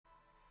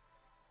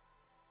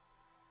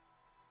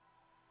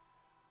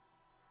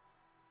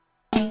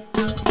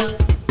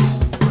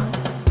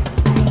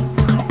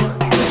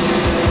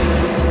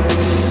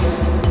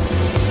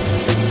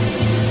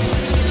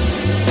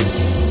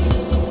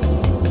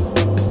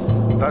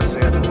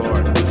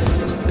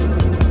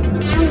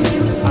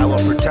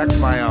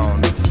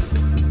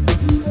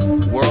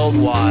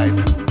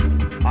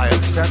worldwide. I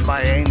have sent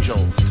my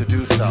angels to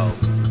do so.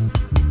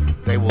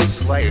 They will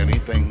slay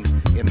anything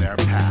in their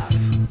path.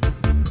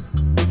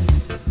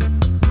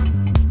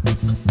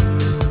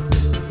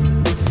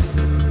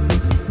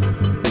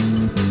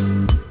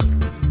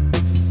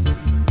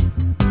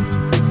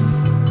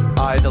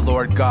 I, the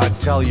Lord God,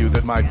 tell you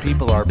that my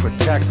people are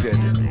protected.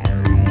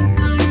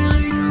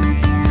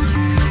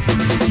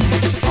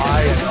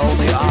 I and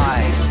only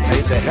I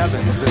made the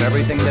heavens and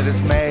everything that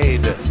is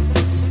made.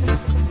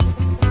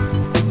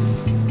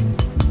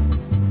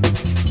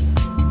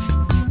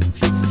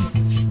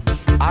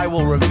 I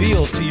will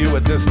reveal to you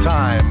at this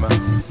time.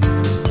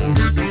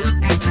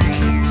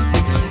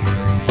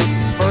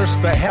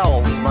 First the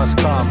hells must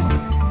come.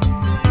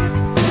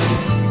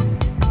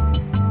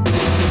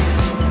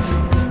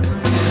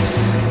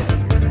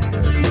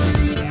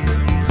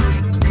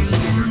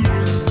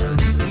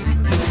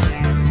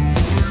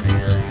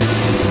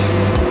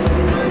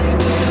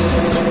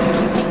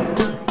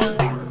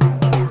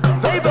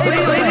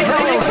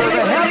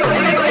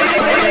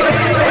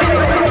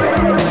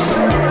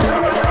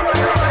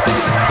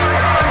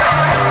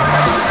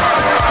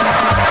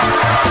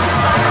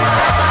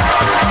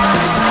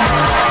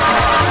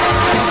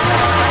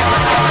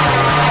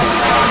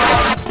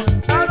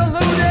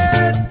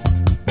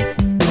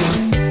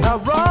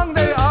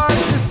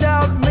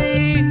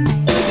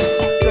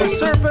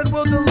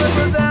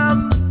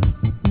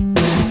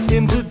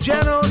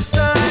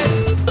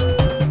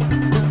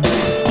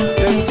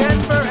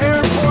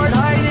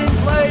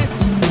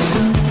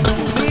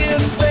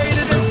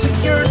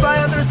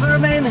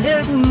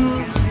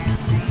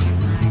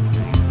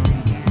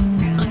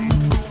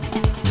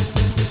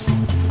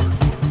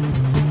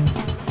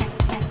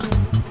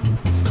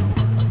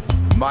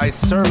 My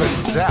servant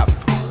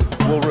Zeph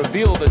will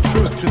reveal the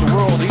truth to the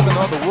world, even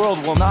though the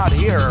world will not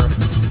hear.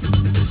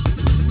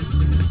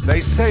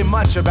 They say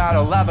much about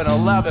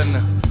 11:11.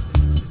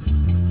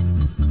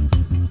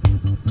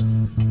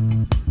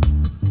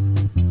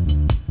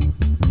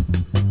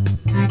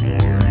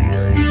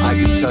 I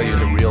can tell you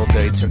the real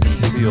dates are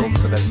concealed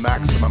so that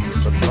maximum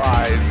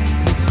surprise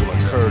will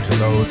occur to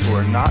those who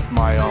are not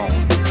my own.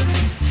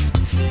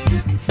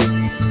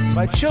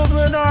 My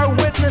children are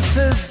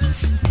witnesses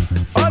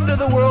under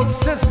the world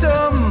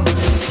system,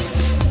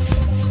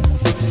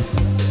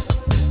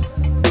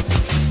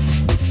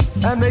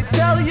 and they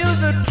tell you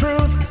the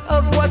truth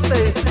of what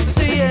they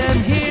see and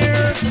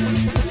hear.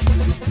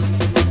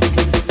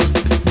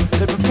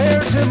 They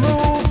prepare to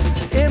move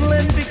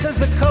inland because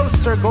the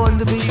coasts are going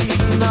to be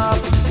eaten up.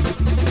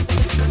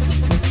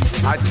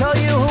 I tell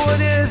you who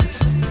it is.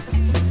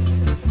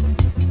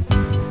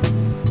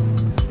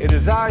 It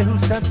is I who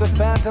sent the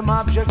phantom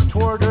objects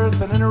toward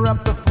Earth and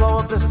interrupt the flow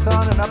of the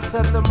sun and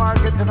upset the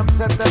markets and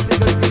upset them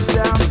because deep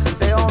down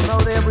they all know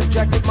they have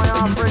rejected my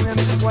offering and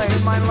slain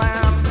my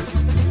lamb.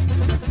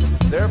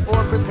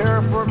 Therefore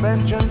prepare for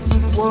vengeance.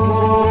 Whoa.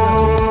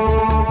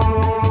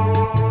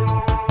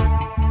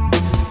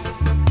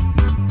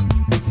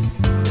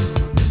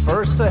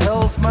 First the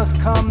hells must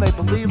come, they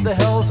believe the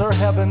hells are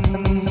heaven.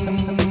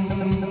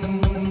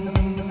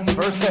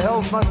 First the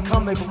hells must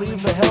come, they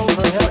believe the hells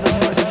are heaven.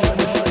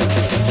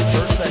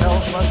 First the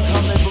hells must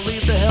come, they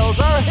believe the hells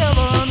are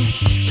heaven.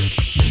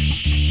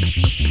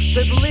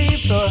 They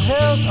believe the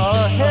hells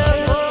are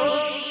heaven.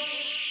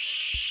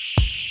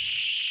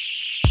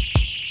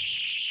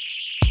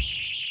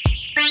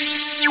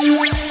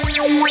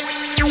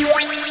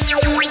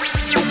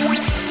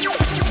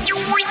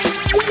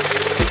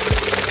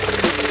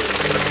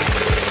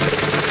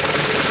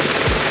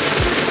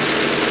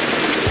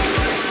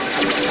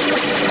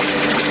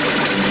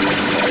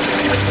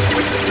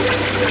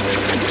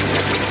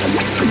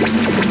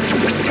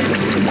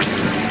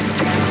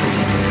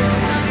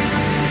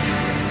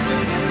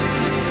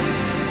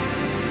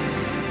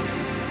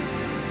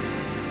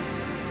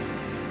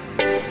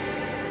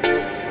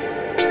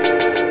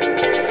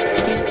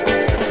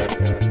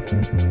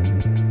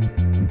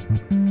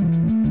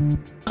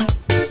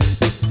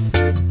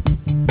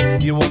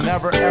 You will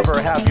never ever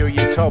have your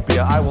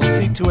utopia. I will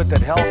see to it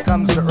that hell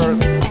comes to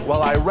earth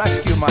while I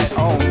rescue my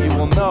own. You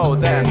will know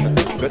then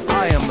that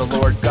I am the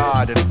Lord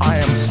God and I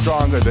am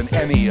stronger than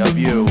any of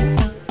you.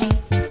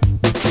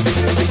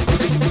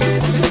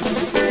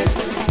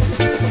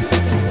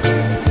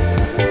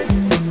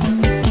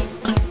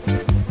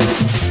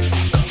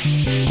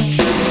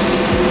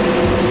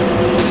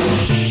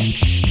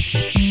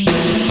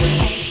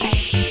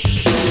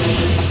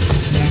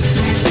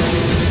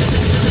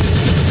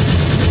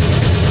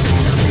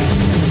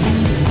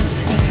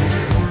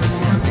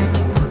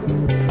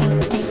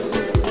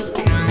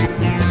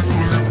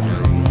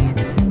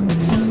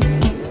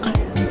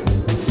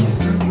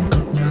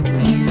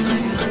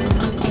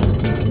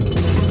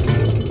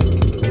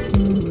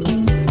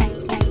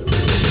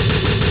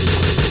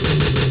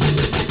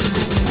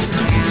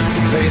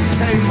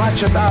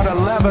 Much about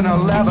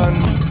 11:11.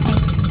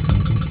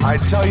 I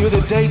tell you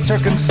the dates are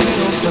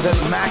concealed so that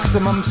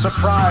maximum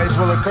surprise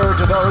will occur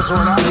to those who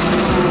are not.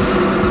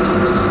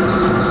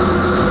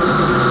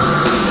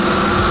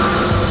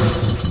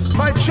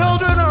 My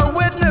children are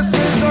witnesses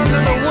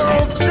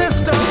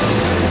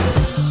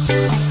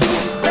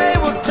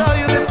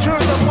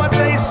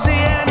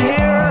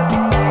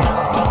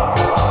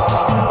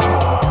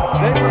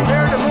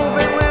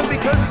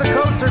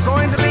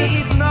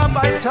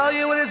tell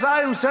you it is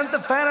I who sent the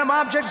phantom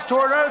objects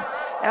toward Earth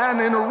and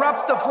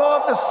interrupt the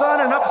flow of the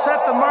sun and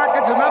upset the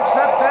markets and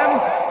upset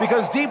them,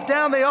 because deep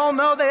down they all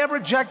know they have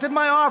rejected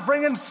my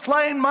offering and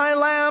slain my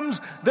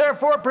lambs.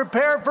 Therefore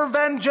prepare for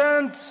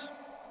vengeance.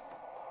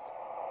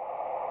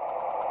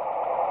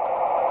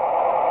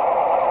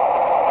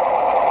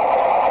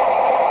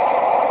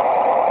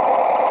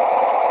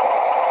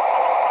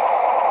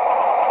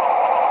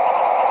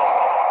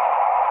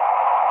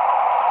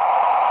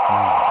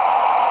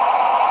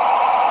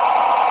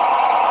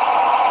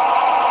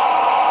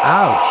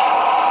 Ouch.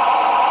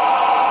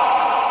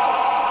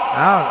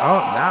 Ouch. Oh,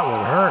 that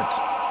would hurt.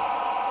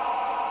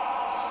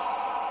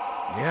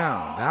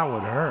 Yeah, that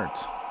would hurt.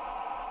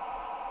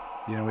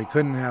 You know, we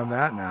couldn't have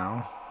that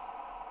now.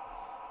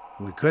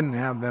 We couldn't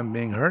have them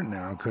being hurt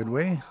now, could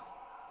we?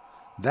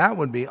 That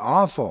would be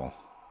awful.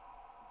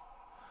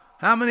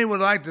 How many would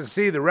like to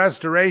see the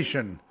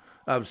restoration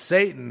of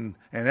Satan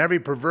and every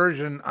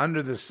perversion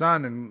under the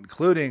sun,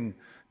 including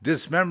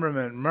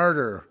dismemberment,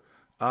 murder,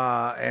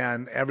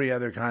 and every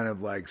other kind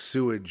of like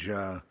sewage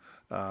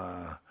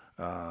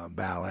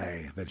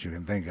ballet that you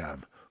can think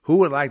of? Who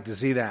would like to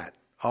see that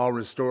all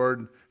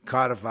restored,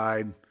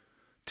 codified,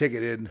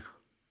 ticketed,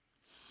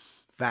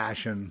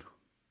 fashion?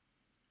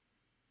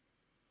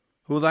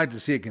 Who would like to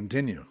see it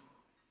continue?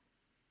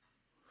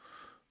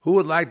 Who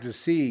would like to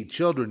see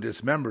children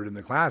dismembered in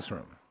the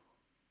classroom?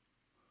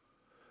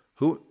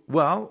 The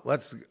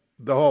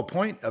whole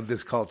point of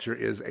this culture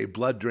is a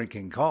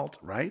blood-drinking cult,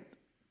 right?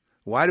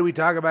 Why do we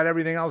talk about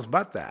everything else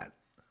but that?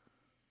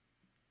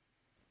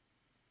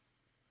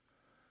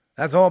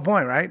 That's the whole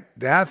point, right?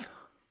 Death.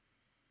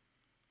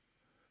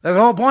 That's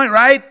the whole point,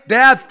 right?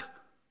 Death.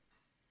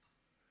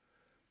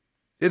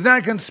 It's not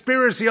a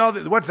conspiracy.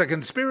 What's a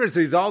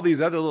conspiracy is all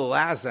these other little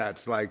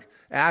aspects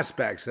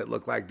that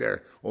look like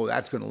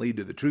that's going to lead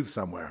to the truth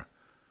somewhere.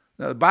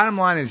 Now, the bottom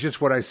line is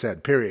just what I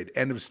said, period.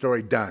 End of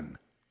story, done.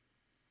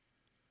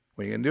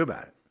 What are you going to do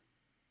about it?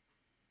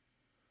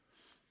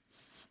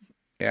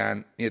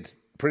 And it's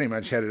pretty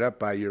much headed up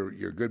by your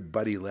good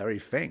buddy Larry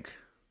Fink,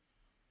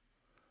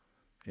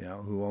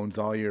 who owns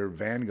all your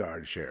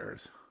Vanguard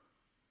shares,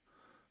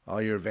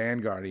 all your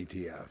Vanguard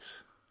ETFs.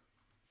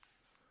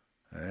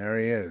 And there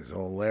he is,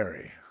 old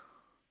Larry.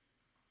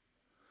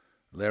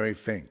 Larry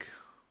Fink.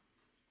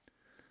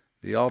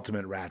 The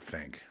ultimate rat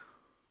Fink.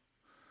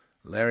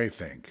 Larry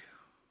Fink.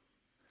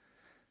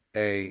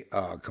 A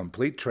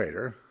complete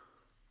traitor,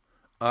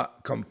 a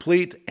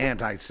complete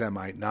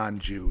anti-Semite,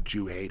 non-Jew,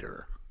 Jew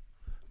hater,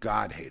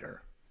 God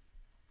hater.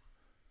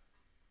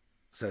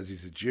 Says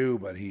he's a Jew,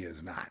 but he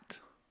is not.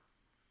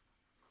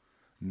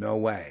 No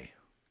way.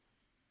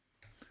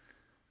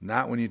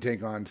 Not when you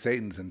take on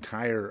Satan's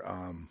entire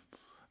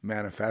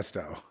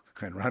manifesto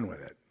and run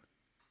with it.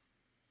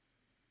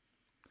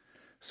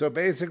 So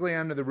basically,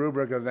 under the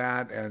rubric of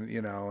that, and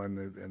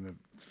the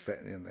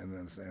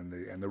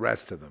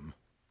rest of them,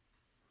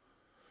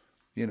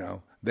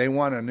 they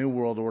want a new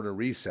world order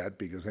reset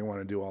because they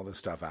want to do all this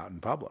stuff out in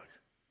public.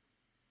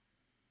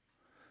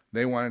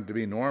 They want it to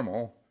be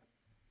normal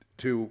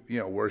to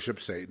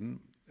worship Satan,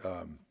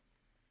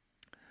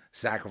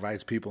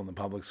 sacrifice people in the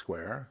public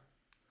square,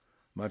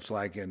 much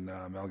like in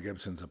Mel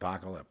Gibson's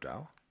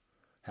Apocalypto.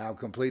 Have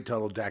complete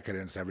total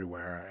decadence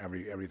everywhere,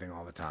 everything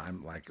all the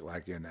time,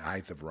 like in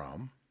Height of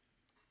Rome.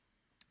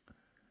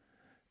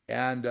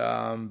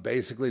 And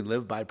basically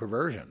live by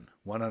perversion,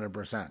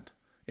 100%.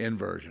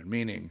 Inversion,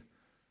 meaning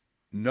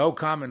no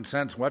common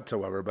sense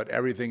whatsoever, but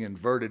everything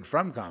inverted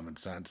from common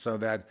sense so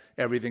that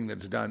everything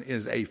that's done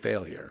is a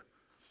failure.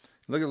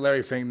 Look at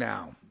Larry Fink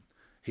now.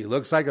 He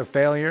looks like a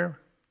failure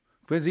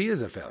because he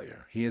is a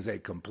failure. He is a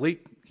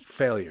complete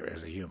failure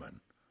as a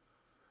human.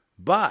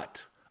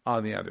 But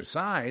on the other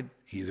side,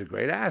 he's a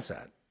great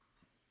asset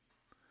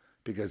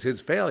because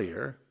his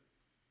failure,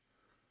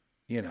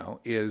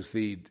 is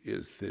the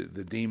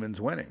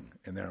demons winning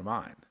in their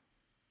mind.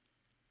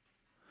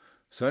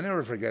 So I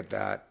never forget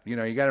that. You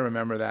got to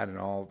remember that in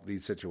all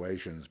these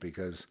situations,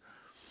 because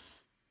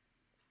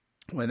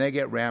when they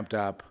get ramped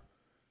up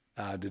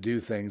to do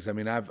things, I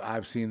mean,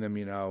 I've seen them.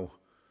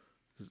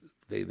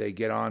 They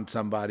get on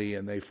somebody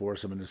and they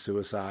force them into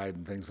suicide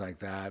and things like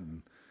that,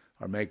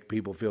 or make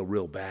people feel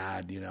real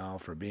bad,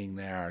 for being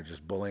there, or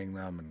just bullying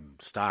them and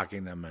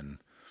stalking them and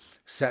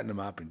setting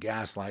them up and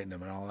gaslighting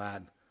them and all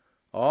that.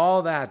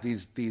 All that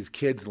these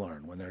kids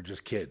learn when they're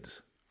just kids.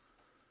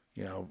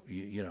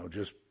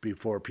 Just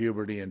before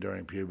puberty and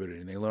during puberty,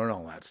 and they learn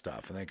all that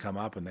stuff, and they come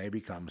up and they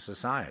become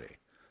society.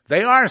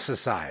 They are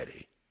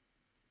society.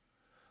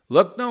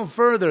 Look no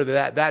further.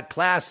 That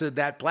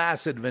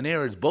placid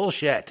veneer is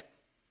bullshit.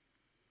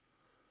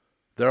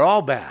 They're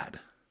all bad.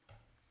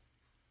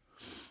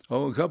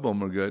 Oh, a couple of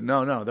them are good.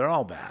 No, they're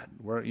all bad.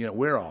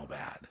 We're all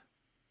bad.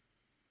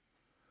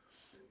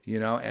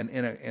 And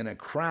in a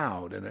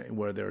crowd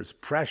where there's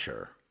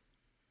pressure,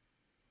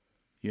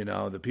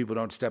 the people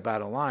don't step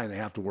out of line. They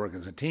have to work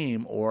as a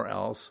team, or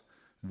else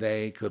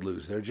they could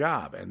lose their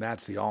job. And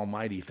that's the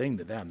almighty thing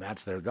to them.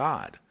 That's their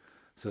God.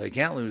 So they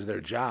can't lose their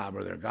job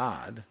or their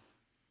God.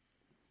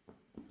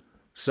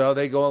 So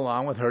they go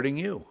along with hurting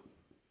you.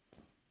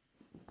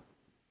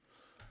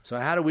 So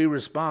how do we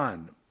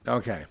respond?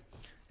 Okay.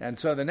 And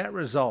so the net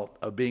result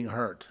of being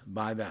hurt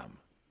by them,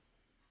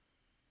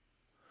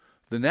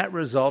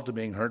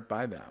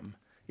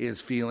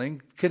 is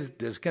feeling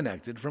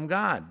disconnected from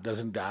God.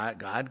 Doesn't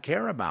God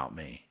care about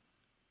me?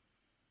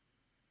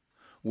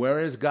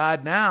 Where is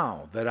God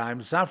now that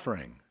I'm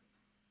suffering?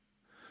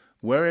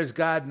 Where is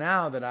God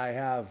now that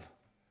I'm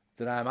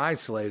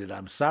isolated,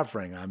 I'm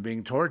suffering, I'm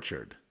being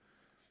tortured?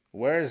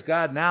 Where is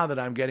God now that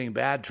I'm getting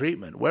bad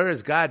treatment? Where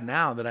is God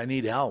now that I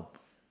need help?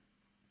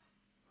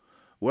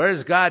 Where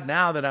is God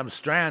now that I'm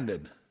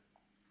stranded?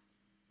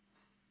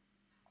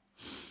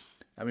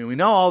 I mean, we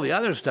know all the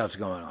other stuff's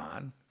going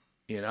on.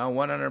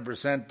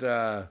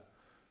 100%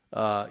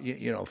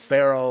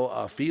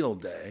 feral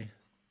field day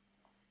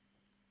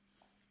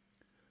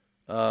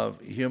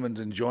of humans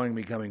enjoying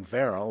becoming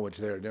feral, which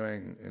they're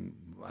doing, and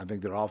I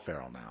think they're all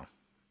feral now.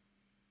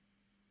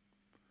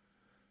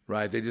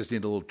 Right? They just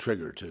need a little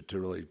trigger to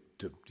really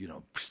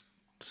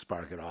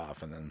spark it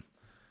off, and then,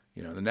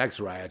 the next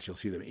riots you'll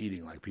see them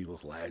eating like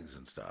people's legs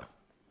and stuff.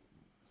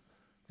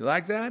 You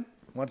like that?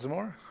 Want some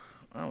more?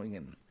 Well,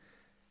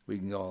 we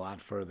can go a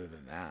lot further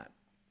than that.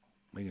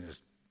 We can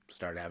just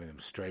start having them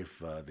strafe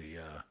the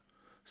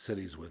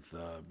cities with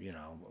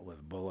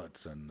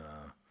bullets and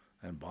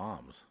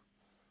bombs.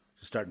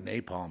 Just start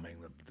napalming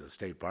the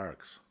state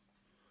parks.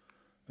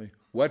 I mean,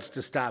 what's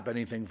to stop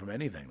anything from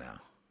anything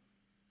now?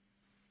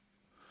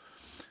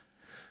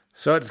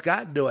 So it's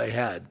gotten to a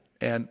head,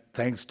 and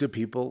thanks to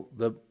people,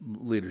 the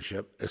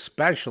leadership,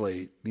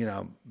 especially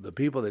the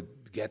people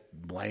that get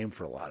blamed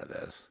for a lot of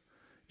this,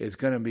 it's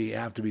going to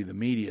have to be the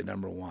media,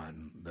 number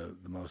one, the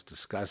most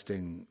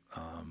disgusting,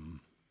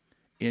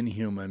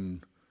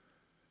 inhuman.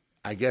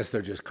 I guess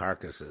they're just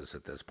carcasses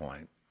at this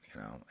point,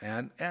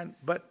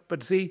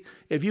 But see,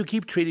 if you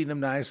keep treating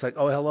them nice, like,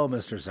 oh, hello,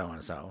 Mr. So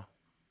and So,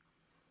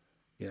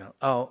 yeah,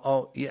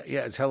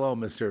 it's hello,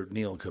 Mr.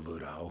 Neil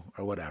Cavuto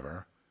or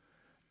whatever,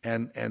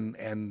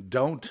 and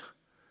don't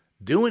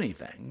do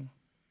anything,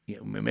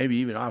 maybe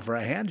even offer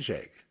a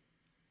handshake.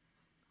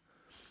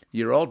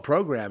 Your old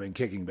programming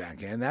kicking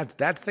back in,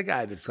 that's the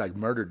guy that's like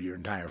murdered your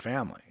entire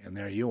family, and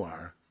there you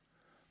are.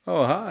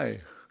 Oh,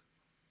 hi.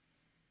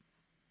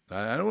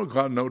 I don't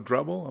cause no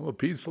trouble. I'm a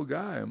peaceful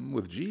guy. I'm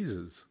with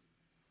Jesus.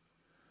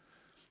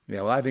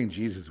 Yeah, well, I think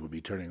Jesus would be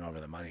turning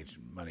over the money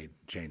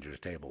changers'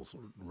 tables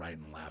right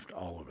and left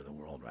all over the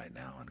world right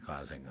now and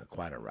causing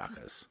quite a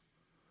ruckus.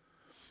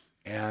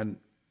 And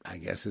I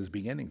guess is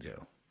beginning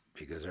to,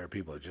 because there are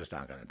people who are just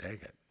not going to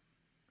take it.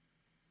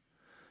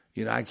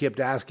 I kept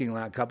asking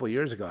a couple of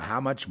years ago, how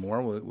much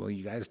more will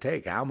you guys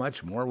take? How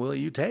much more will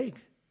you take?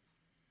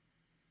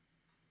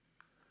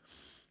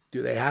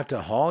 Do they have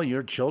to haul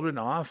your children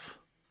off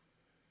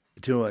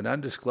to an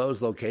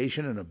undisclosed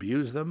location and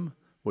abuse them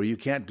where you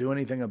can't do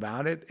anything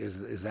about it?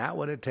 Is that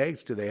what it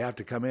takes? Do they have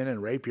to come in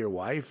and rape your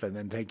wife and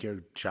then take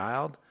your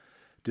child?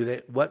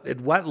 At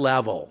what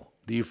level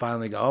do you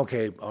finally go,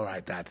 okay, all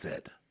right, that's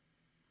it?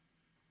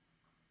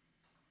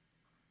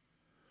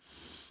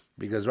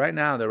 Because right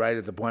now they're right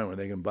at the point where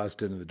they can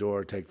bust into the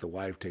door, take the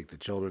wife, take the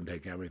children,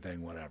 take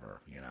everything, whatever,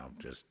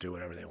 just do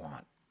whatever they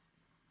want.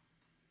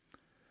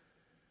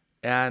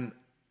 And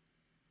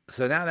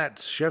so now that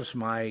shifts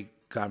my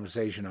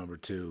conversation over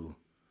to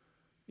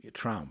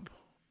Trump.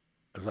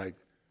 It's like,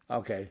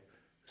 okay,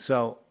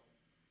 so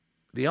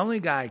the only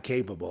guy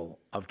capable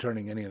of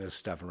turning any of this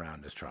stuff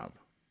around is Trump.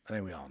 I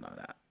think we all know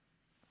that.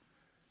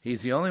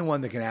 He's the only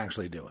one that can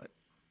actually do it.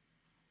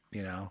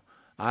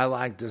 I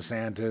like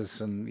DeSantis,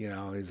 and,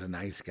 he's a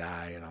nice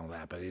guy and all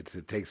that, but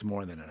it takes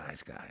more than a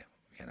nice guy,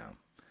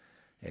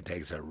 It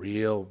takes a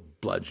real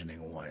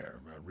bludgeoning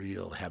warrior, a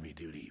real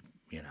heavy-duty,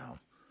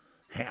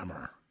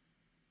 hammer.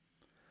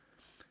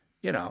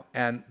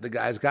 And the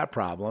guy's got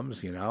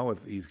problems,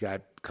 he's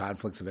got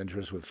conflicts of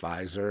interest with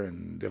Pfizer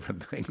and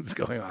different things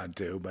going on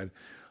too. But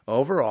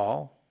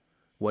overall,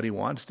 what he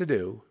wants to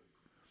do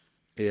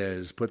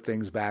is put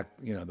things back,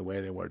 the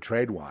way they were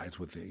trade-wise,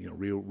 with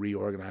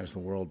reorganize the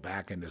world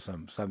back into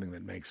something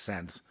that makes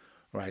sense.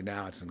 Right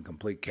now, it's in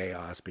complete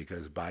chaos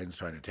because Biden's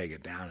trying to take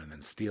it down and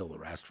then steal the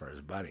rest for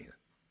his buddies.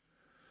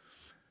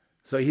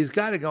 So he's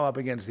got to go up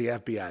against the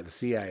FBI, the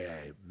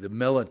CIA, the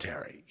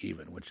military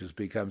even, which has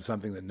become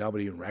something that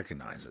nobody even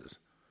recognizes.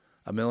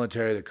 A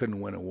military that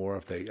couldn't win a war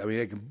they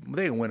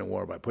can win a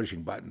war by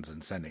pushing buttons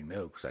and sending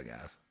nukes, I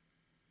guess.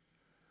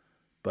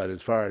 But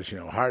as far as,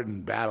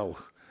 hardened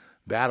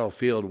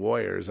battlefield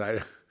warriors,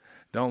 I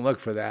don't look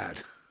for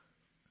that.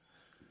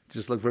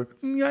 Just look for,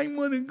 I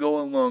want to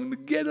go along to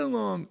get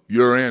along.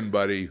 You're in,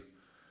 buddy.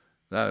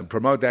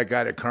 Promote that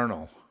guy to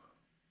colonel.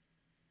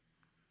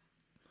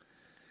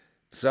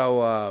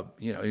 So,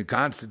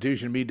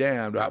 Constitution be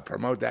damned, I'll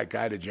promote that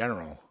guy to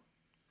general.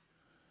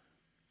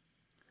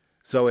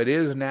 So it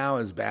is now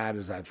as bad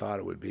as I thought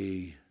it would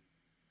be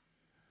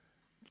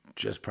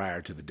just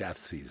prior to the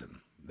death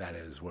season. That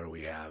is where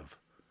we have,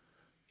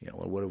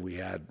 what have we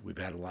had? We've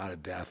had a lot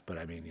of death, but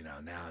I mean,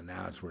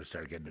 now it's where we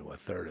start getting to a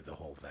third of the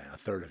whole thing, a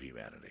third of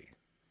humanity.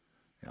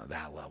 That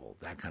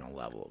kind of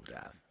level of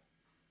death.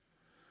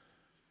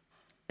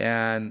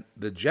 And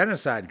the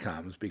genocide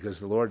comes because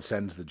the Lord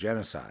sends the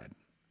genocide.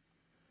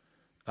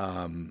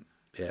 Or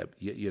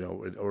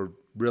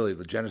really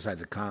the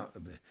genocide's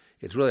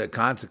it's really a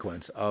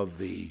consequence of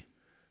the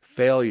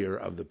failure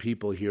of the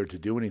people here to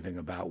do anything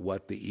about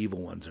what the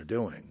evil ones are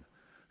doing.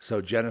 So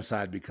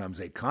genocide becomes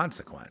a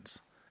consequence.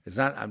 It's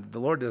not the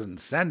Lord doesn't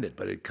send it,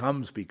 but it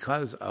comes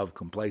because of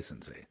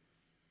complacency.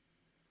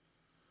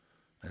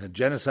 And the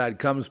genocide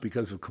comes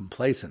because of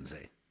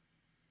complacency.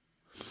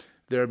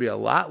 There would be a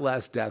lot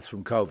less deaths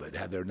from COVID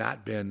had there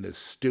not been this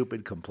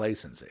stupid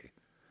complacency.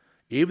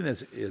 Even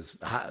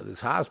this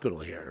hospital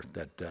here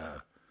that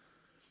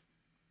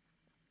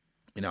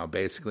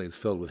basically is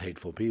filled with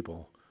hateful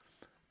people.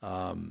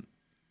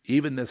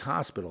 Even this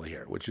hospital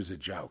here, which is a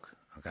joke,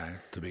 okay,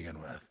 to begin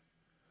with.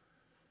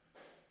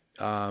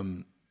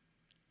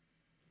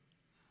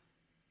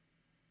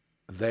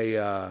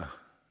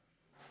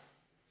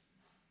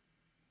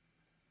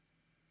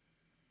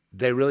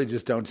 They really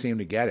just don't seem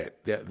to get it.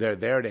 They're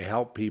there to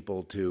help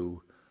people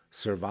to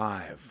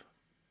survive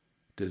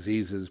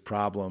diseases,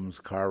 problems,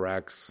 car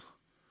wrecks,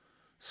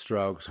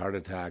 strokes, heart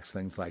attacks,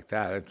 things like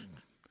that.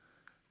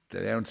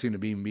 They don't seem to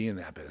be in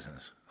that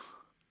business.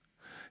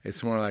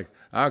 It's more like,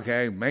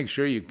 okay, make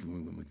sure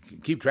you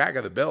keep track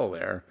of the bill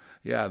there.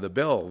 Yeah, the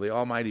bill, the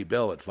almighty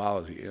bill that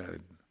follows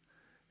you.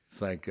 It's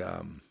like,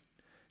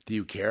 do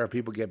you care if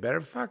people get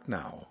better? Fuck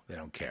no, they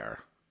don't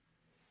care.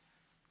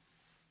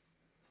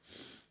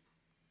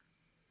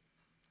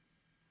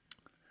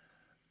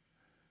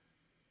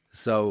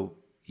 So,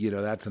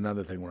 that's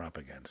another thing we're up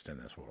against in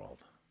this world.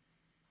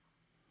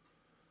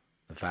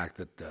 The fact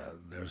that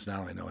there's not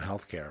only no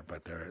health care,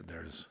 but there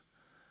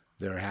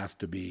has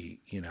to be,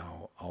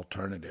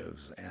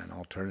 alternatives, and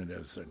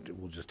alternatives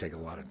will just take a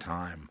lot of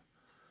time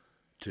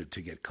to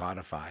get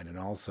codified, and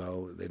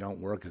also they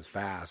don't work as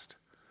fast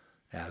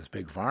as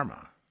Big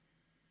Pharma.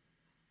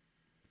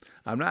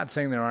 I'm not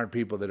saying there aren't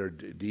people that are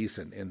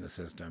decent in the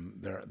system.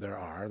 There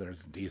are.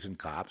 There's decent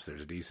cops.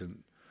 There's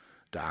decent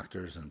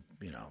doctors, and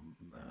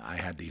I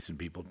had decent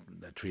people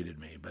that treated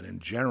me. But in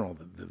general,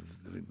 the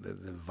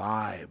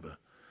vibe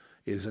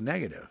is a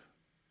negative.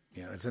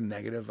 It's a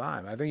negative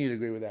vibe. I think you'd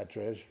agree with that,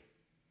 Trish.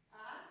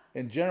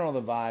 In general,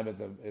 the vibe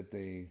at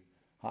the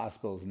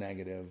hospital is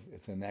negative.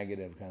 It's a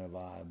negative kind of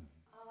vibe.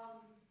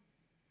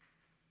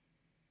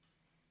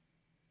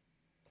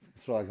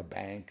 It's sort of like a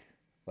bank,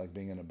 like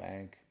being in a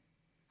bank.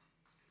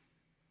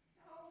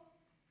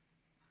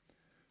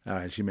 All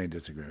right, she may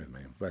disagree with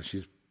me, but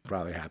she's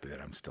probably happy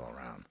that I'm still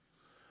around.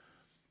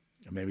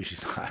 Or maybe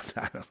she's not.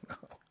 I don't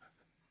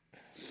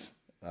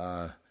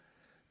know.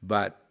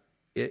 But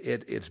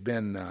it's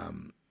been, a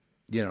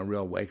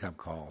real wake-up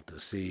call to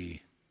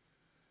see,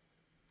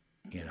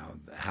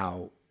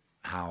 how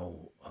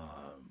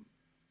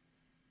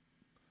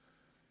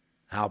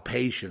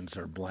patients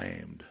are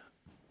blamed.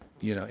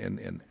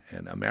 In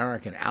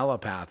American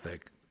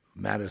allopathic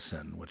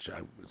medicine, which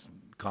I was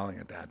calling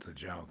it that's a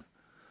joke.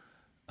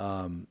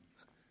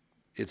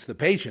 It's the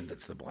patient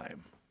that's the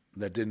blame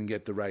that didn't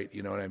get the right,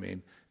 you know what I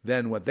mean?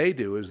 Then what they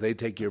do is they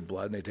take your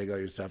blood and they take all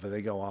your stuff and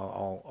they go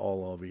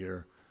all over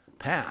your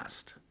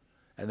past.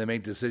 And they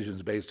make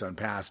decisions based on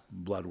past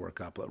blood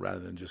workup rather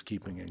than just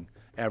keeping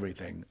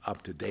everything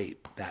up to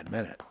date that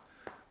minute,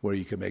 where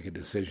you can make a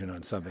decision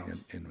on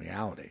something in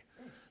reality.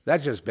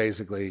 That's just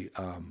basically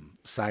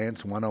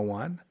science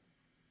 101,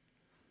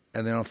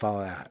 and they don't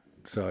follow that.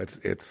 So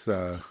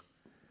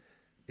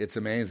it's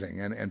amazing,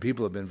 and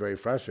people have been very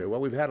frustrated. Well,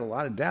 we've had a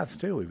lot of deaths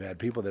too. We've had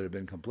people that have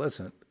been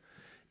complicit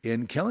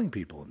in killing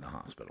people in the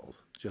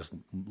hospitals, just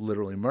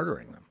literally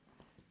murdering them.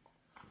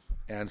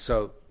 And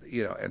so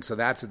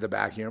that's at the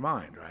back of your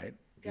mind, right?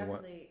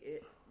 Definitely,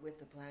 with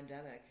the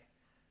pandemic,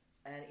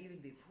 and even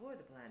before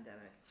the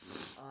pandemic,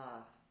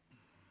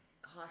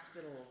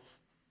 hospital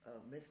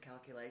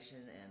miscalculation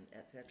and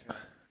etc.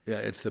 Yeah,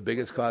 it's the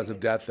biggest cause of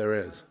death there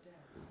is.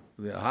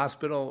 The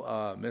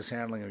hospital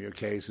mishandling of your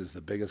case is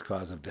the biggest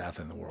cause of death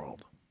in the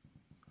world.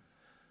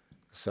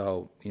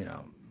 So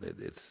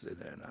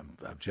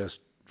I've just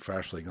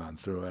freshly gone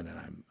through it,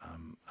 and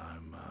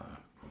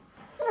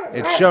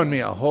it's shown me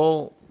a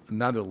whole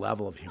another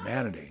level of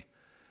humanity.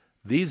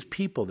 These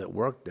people that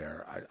work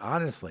there,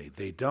 honestly,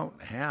 they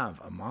don't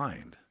have a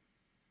mind.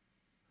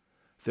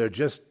 They're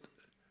just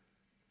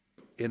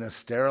in a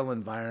sterile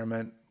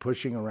environment,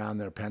 pushing around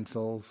their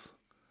pencils,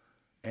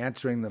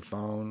 answering the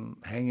phone,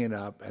 hanging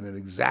up, and at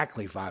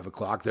exactly 5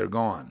 o'clock, they're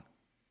gone.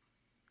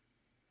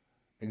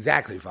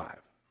 Exactly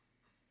 5.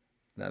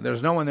 Now,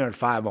 there's no one there at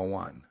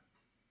 5:01.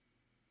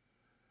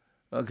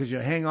 Well, because you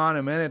hang on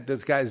a minute,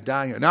 this guy's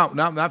dying. No,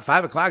 not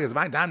 5 o'clock. It's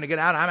my time to get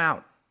out. I'm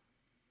out.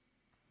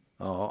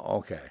 Oh,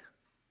 okay.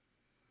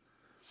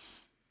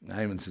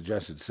 I even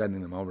suggested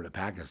sending them over to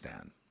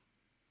Pakistan.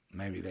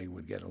 Maybe they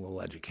would get a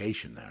little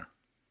education there.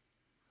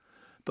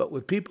 But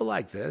with people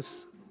like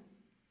this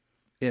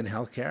in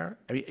healthcare,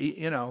 I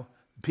mean,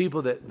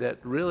 people that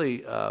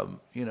really,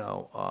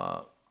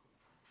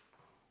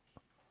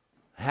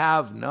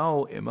 have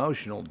no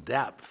emotional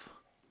depth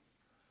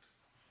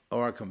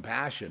or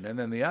compassion, and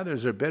then the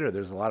others are bitter.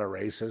 There's a lot of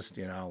racist,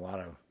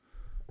 a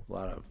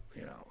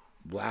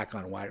black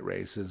on white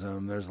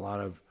racism. There's a lot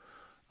of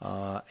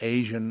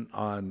Asian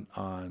on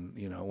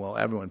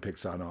everyone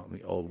picks on all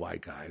the old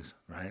white guys,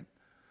 right?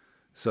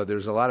 So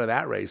there's a lot of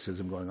that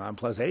racism going on,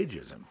 plus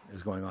ageism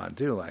is going on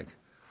too. Like,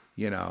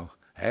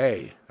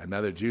 hey,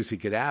 another juicy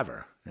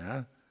cadaver,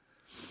 yeah.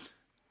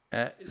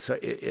 So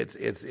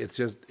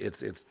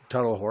it's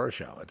total horror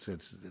show.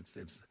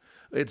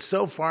 It's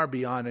so far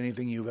beyond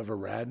anything you've ever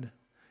read.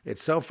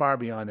 It's so far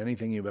beyond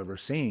anything you've ever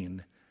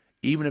seen.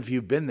 Even if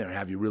you've been there,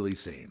 have you really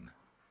seen?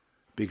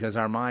 Because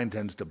our mind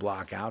tends to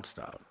block out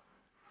stuff.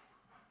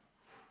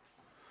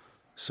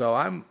 So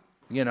I'm,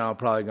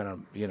 probably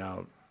going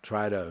to,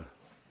 try to.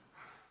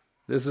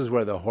 This is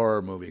where the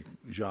horror movie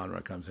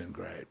genre comes in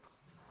great.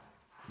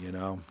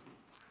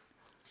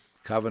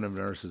 Coven of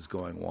Nurses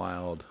going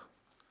wild.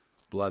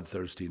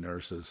 Bloodthirsty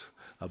nurses.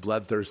 A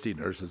bloodthirsty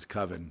nurses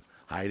coven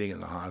hiding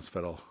in the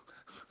hospital.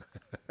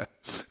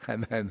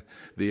 And then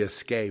the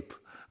escape,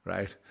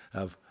 right,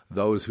 of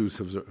those who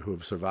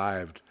have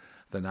survived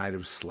the night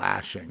of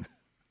slashing.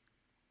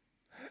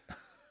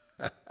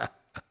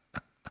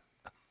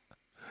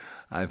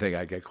 I think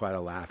I get quite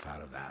a laugh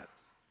out of that.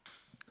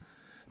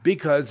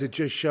 Because it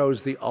just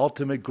shows the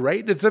ultimate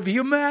greatness of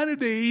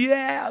humanity.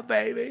 Yeah,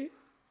 baby.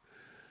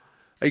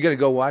 Are you going to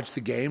go watch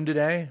the game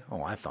today?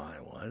 Oh, I thought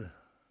I would.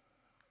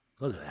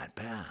 Look at that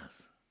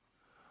pass.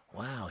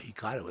 Wow, he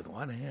caught it with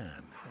one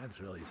hand. That's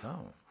really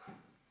something.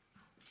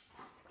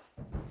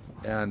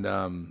 And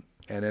all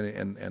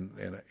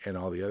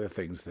the other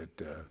things that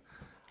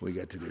we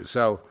get to do.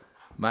 So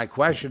my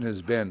question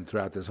has been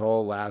throughout this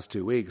whole last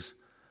 2 weeks,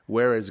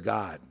 where is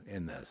God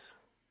in this?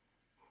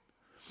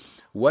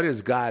 What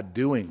is God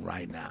doing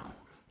right now?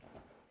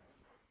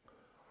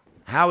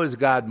 How is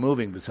God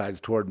moving besides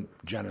toward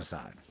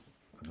genocide?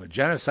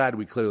 Genocide,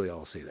 we clearly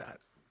all see that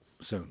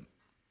soon.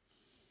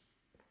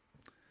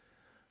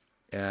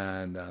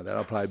 And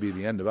that'll probably be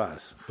the end of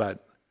us.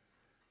 But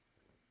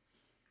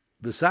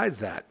besides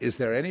that, is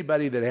there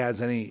anybody that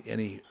has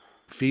any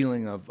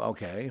feeling of,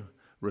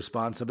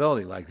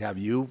 responsibility? Like, have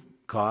you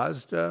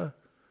caused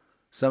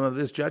some of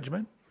this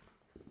judgment?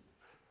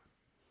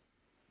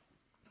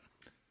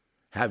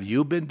 Have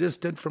you been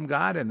distant from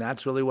God, and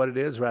that's really what it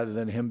is, rather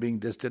than Him being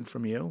distant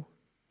from you?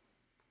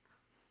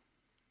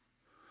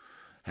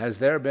 Has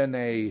there been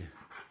a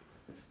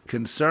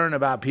concern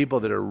about people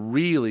that are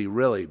really,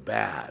 really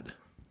bad,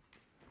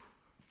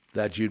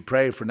 that you'd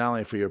pray for not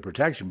only for your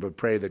protection, but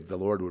pray that the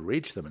Lord would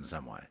reach them in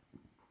some way?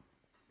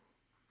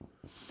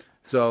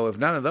 So if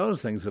none of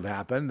those things have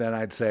happened, then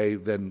I'd say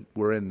then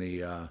we're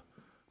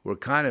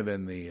kind of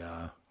in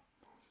the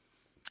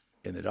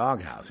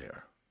doghouse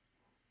here.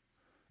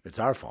 It's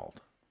our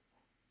fault.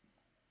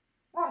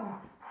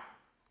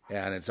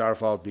 And it's our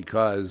fault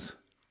because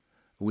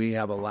we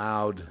have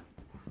allowed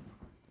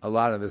a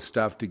lot of this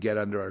stuff to get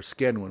under our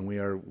skin when we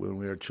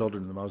are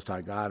children of the Most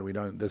High God.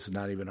 This is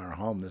not even our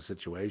home, this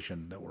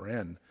situation that we're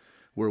in.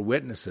 We're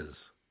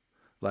witnesses,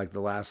 like the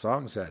last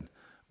song said.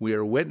 We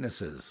are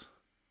witnesses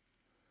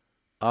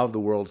of the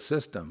world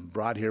system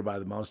brought here by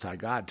the Most High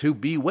God to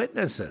be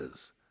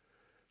witnesses,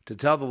 to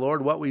tell the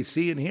Lord what we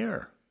see and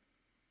hear,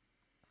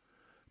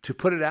 to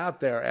put it out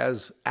there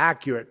as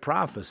accurate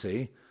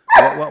prophecy,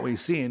 that what we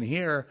see and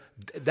hear,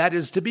 that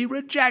is to be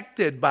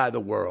rejected by the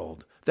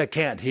world that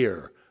can't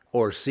hear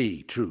or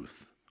see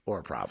truth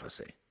or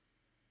prophecy.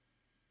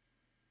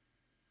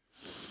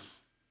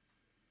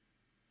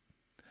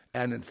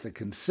 And it's the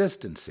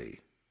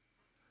consistency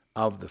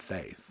of the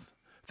faith,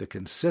 the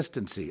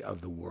consistency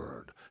of the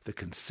Word, the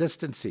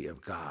consistency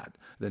of God,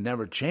 the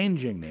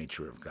never-changing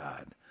nature of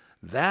God.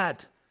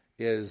 That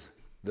is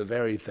the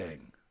very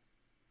thing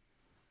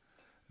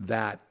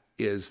that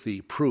is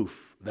the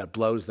proof that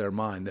blows their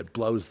mind, that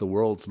blows the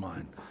world's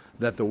mind,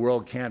 that the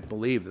world can't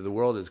believe, that the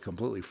world is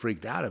completely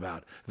freaked out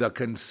about. The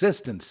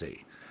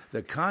consistency,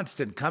 the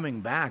constant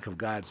coming back of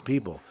God's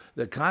people,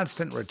 the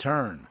constant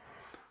return.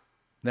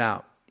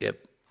 Now,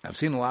 I've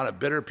seen a lot of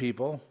bitter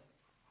people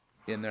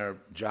in their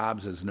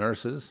jobs as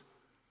nurses,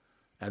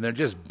 and they're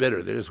just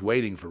bitter. They're just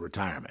waiting for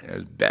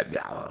retirement.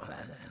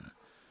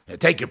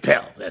 Take your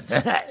pill.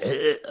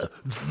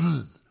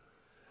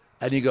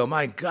 And you go,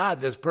 my God,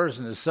 this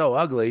person is so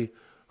ugly.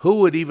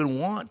 Who would even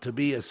want to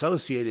be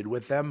associated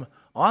with them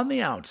on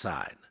the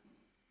outside?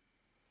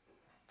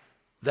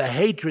 The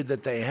hatred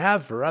that they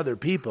have for other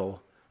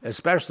people,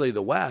 especially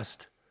the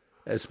West,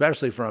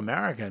 especially for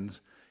Americans,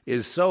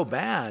 is so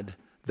bad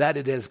that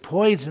it has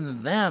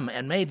poisoned them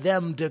and made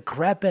them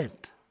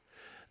decrepit.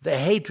 The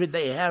hatred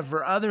they have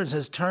for others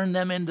has turned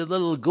them into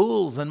little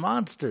ghouls and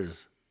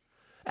monsters.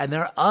 And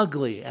they're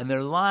ugly, and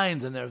their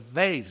lines in their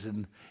face,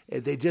 and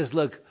they just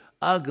look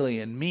ugly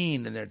and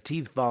mean, and their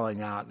teeth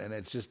falling out, and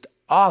it's just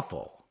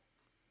awful.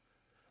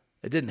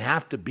 It didn't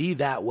have to be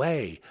that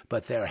way,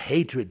 but their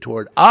hatred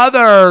toward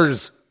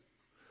others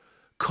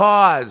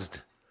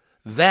caused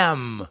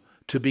them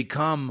to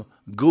become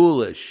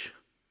ghoulish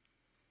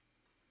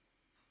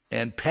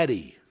and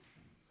petty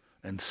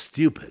and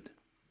stupid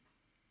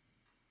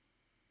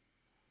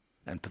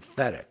and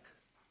pathetic.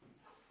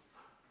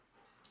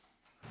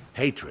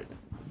 Hatred.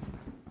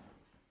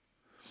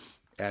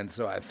 And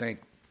so I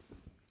think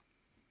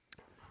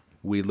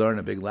we learn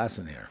a big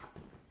lesson here.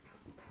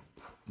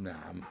 Now,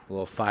 I'm a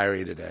little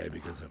fiery today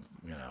because of,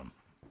 got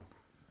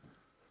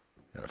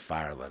a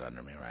fire lit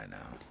under me right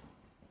now.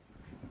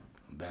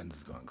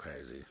 Ben's going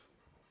crazy.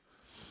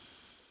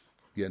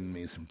 Getting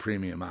me some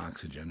premium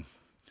oxygen.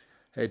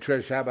 Hey,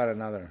 Trish, how about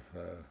another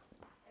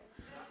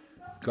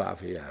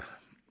coffee?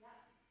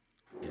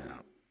 Yeah.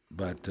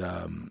 But,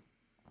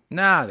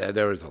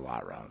 there was a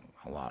lot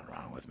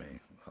wrong with me.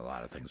 A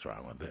lot of things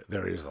wrong with it.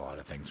 There is a lot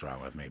of things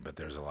wrong with me, but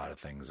there's a lot of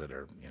things that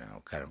are,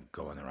 kind of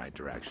go in the right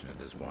direction at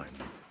this point.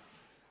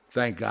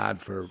 Thank God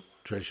for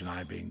Trish and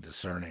I being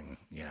discerning,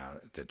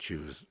 to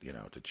choose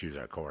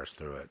our course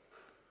through it.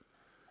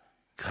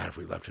 God, if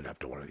we left it up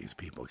to one of these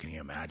people, can you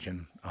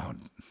imagine? Oh,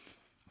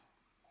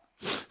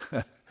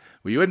 well,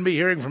 you wouldn't be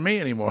hearing from me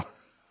anymore.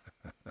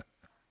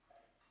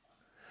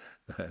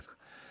 But,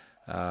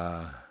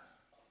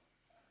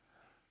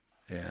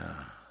 yeah.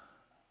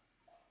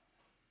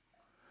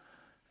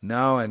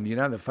 No, and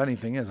the funny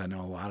thing is, I know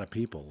a lot of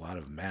people, a lot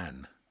of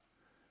men,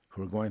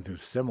 who are going through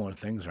similar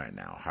things right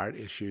now. Heart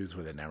issues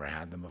where they never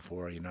had them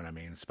before, you know what I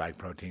mean? Spike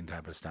protein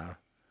type of stuff.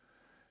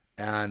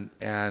 And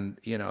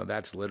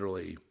that's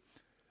literally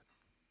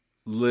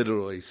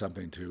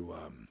something to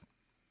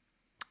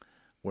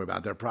worry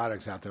about. There are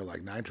products out there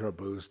like Nitro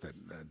Boost that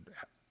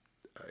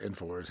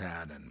InfoWars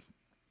had, and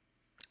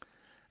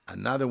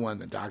another one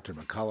that Dr.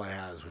 McCullough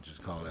has, which is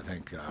called, I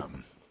think,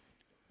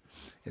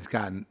 it's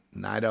got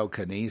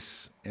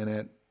nidokinase in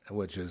it,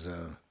 which is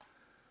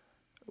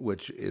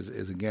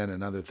again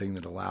another thing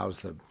that allows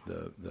the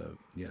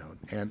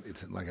and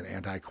it's like an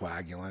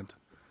anticoagulant,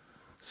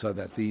 so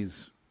that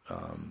these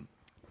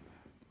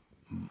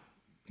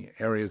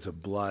areas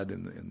of blood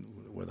in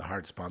where the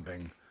heart's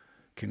pumping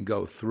can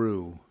go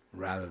through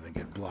rather than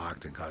get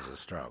blocked and cause a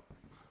stroke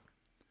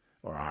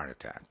or a heart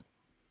attack.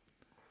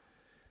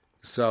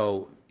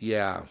 So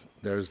yeah,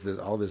 there's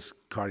all this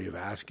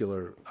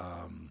cardiovascular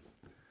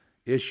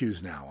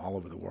issues now all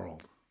over the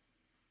world.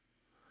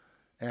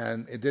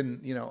 And it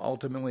didn't,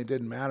 ultimately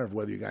didn't matter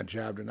whether you got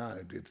jabbed or not.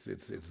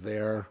 It's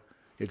there,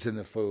 it's in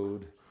the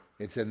food,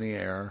 it's in the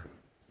air.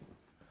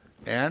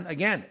 And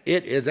again,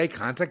 it is a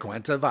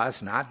consequence of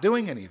us not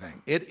doing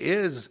anything. It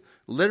is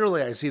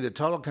literally, I see the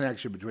total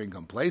connection between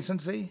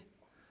complacency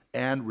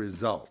and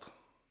result.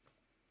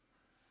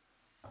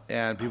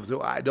 And people say,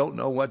 I don't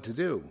know what to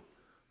do.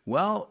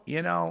 Well,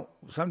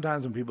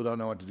 sometimes when people don't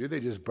know what to do,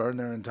 they just burn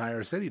their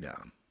entire city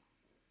down.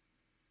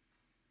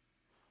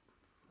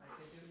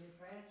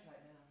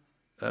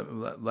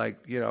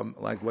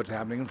 Like what's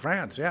happening in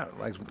France. Yeah,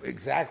 like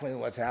exactly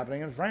what's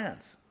happening in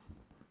France.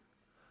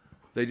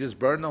 They just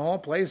burn the whole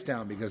place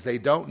down because they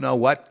don't know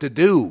what to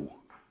do.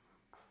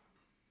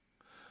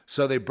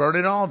 So they burn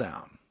it all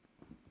down.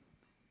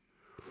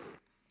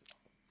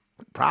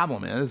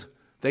 Problem is,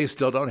 they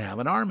still don't have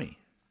an army.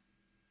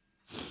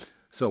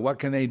 So what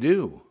can they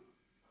do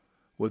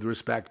with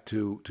respect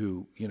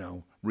to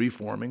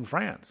reforming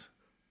France?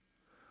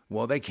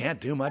 Well, they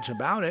can't do much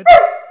about it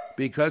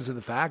because of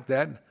the fact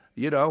that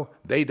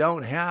they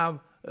don't have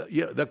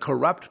the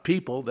corrupt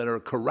people that are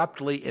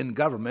corruptly in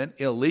government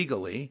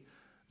illegally,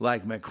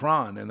 like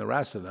Macron and the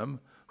rest of them,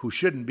 who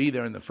shouldn't be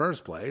there in the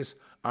first place,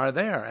 are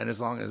there. And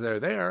as long as they're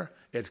there,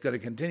 it's going to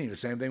continue.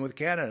 Same thing with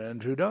Canada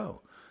and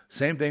Trudeau.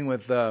 Same thing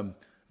with the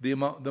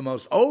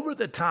most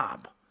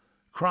over-the-top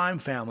crime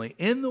family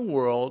in the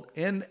world,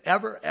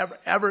 ever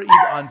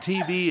on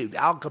TV,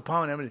 Al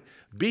Capone, everybody,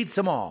 beats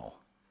them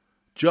all.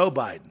 Joe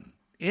Biden,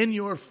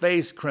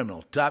 in-your-face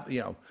criminal, top,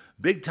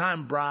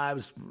 big-time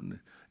bribes.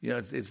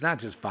 It's not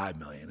just $5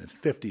 million; it's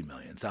 $50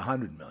 million, it's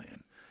 $100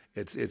 million.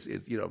 It's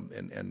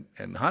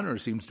and Hunter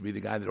seems to be the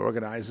guy that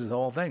organizes the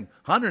whole thing.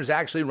 Hunter's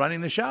actually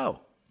running the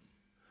show.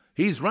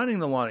 He's running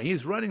the law.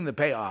 He's running the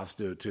payoffs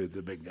to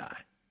the big guy.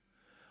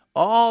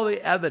 All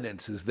the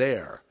evidence is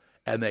there,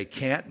 and they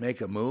can't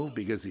make a move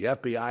because the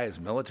FBI is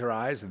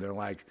militarized, and they're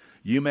like,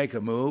 you make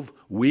a move,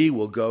 we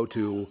will go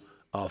to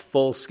a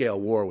full-scale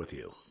war with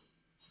you.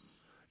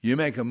 You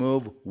make a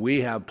move,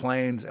 we have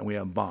planes and we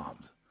have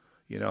bombs.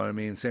 You know what I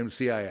mean? Same with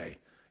CIA.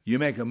 You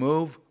make a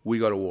move, we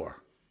go to war.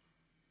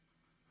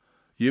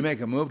 You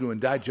make a move to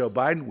indict Joe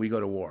Biden, we go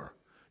to war.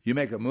 You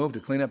make a move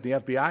to clean up the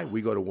FBI,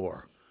 we go to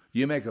war.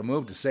 You make a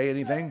move to say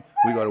anything,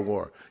 we go to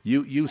war.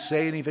 You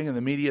say anything in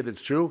the media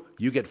that's true,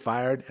 you get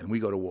fired, and we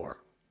go to war.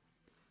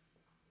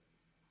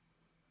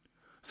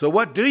 So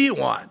what do you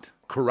want,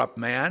 corrupt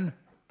man?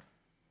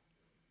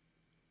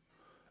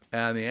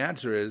 And the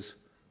answer is,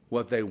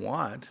 what they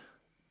want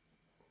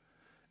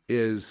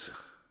is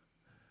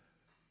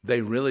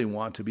they really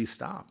want to be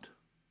stopped.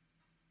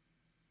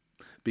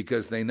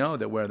 Because they know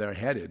that where they're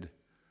headed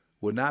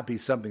would not be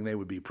something they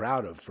would be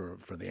proud of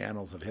for the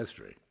annals of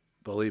history.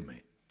 Believe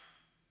me.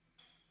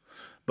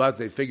 But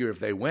they figure if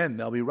they win,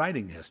 they'll be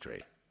writing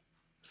history.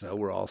 So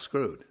we're all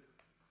screwed.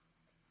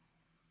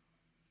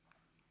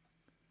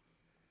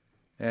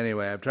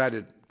 Anyway, I've tried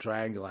to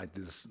triangulate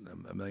this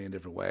a million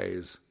different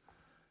ways,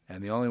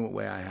 and the only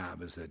way I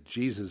have is that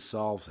Jesus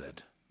solves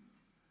it.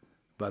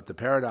 But the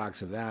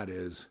paradox of that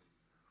is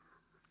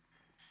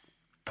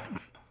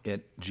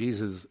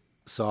Jesus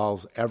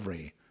solves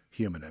every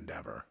human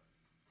endeavor.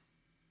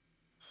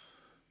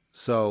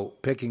 So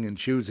picking and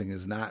choosing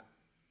is not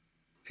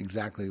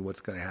exactly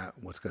what's going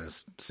to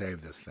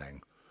save this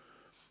thing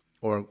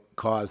or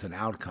cause an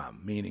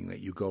outcome, meaning that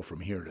you go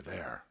from here to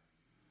there.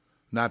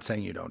 I'm not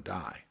saying you don't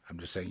die. I'm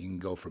just saying you can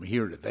go from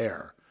here to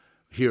there,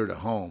 here to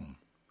home,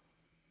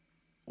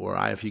 or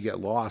if you get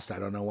lost, I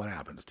don't know what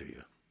happens to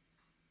you.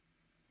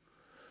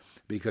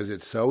 Because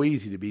it's so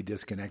easy to be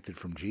disconnected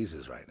from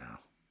Jesus right now.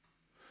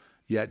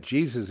 Yet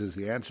Jesus is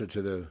the answer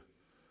to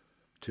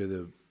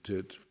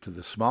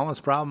the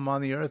smallest problem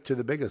on the earth to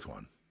the biggest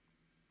one.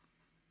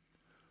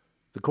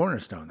 The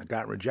cornerstone that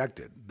got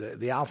rejected,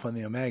 the Alpha and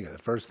the Omega, the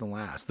first and the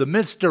last, the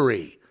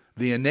mystery,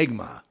 the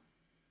enigma.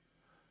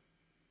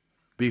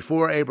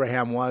 Before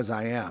Abraham was,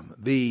 I am.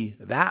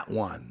 That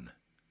one,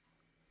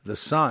 the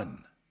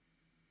Son.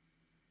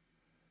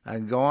 I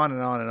can go on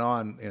and on and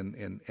on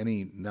in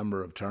any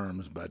number of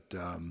terms, but,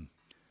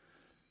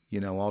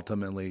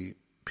 ultimately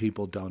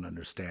people don't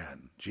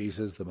understand.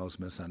 Jesus, the most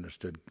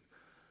misunderstood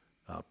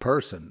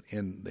person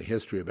in the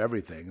history of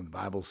everything, and the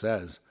Bible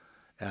says,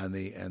 and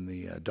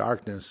the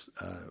darkness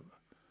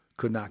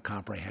could not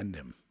comprehend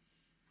him.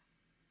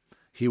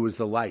 He was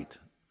the light,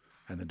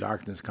 and the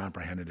darkness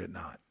comprehended it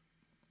not.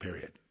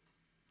 Period.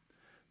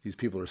 These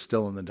people are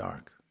still in the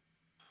dark.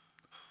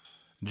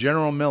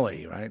 General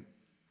Milley, right?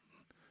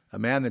 A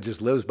man that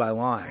just lives by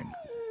lying,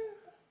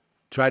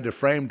 tried to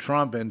frame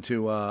Trump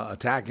into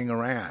attacking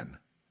Iran,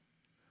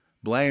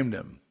 blamed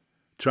him.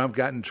 Trump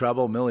got in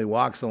trouble. Milley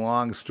walks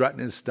along, strutting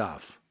his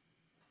stuff,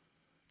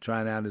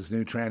 trying out his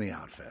new tranny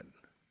outfit.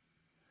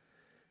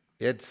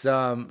 It's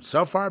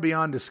so far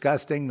beyond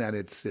disgusting that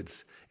it's,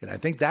 and I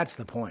think that's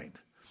the point,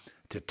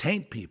 to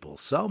taint people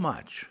so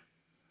much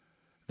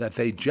that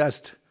they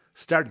just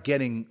start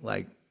getting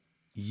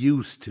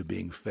used to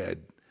being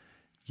fed,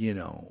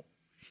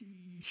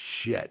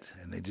 shit,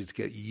 and they just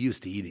get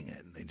used to eating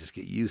it, and they just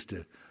get used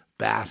to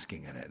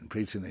basking in it, and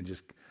pretty soon they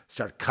just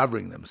start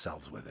covering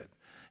themselves with it,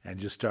 and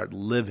just start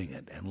living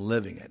it, and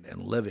living it,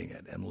 and living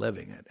it, and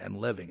living it, and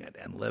living it,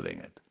 and living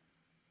it.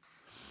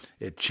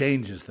 It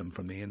changes them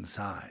from the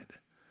inside.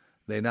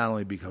 They not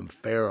only become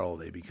feral,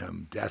 they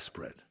become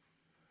desperate,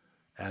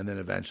 and then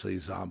eventually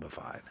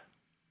zombified.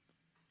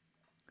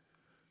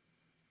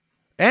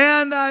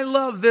 And I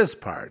love this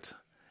part.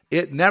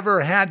 It never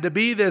had to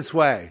be this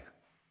way.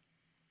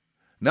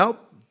 Nope.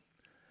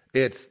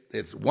 It's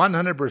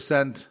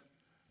 100%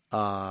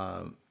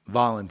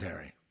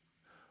 voluntary.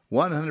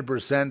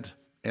 100%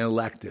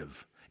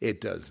 elective.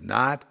 It does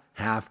not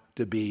have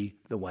to be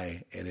the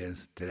way it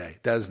is today.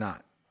 It does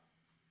not.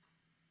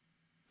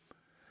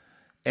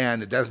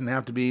 And it doesn't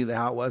have to be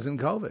how it was in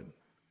COVID.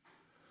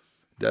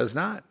 It does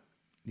not.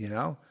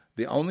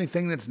 The only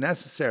thing that's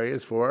necessary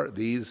is for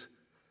these,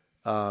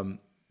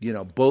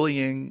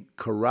 bullying,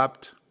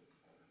 corrupt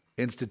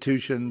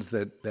institutions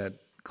that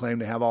claim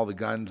to have all the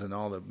guns and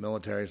all the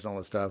militaries and all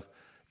the stuff,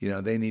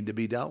 they need to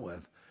be dealt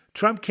with.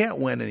 Trump can't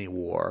win any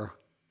war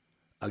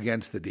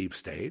against the deep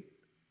state.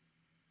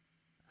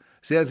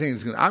 See, the other thing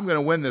is, I'm going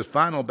to win this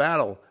final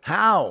battle.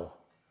 How?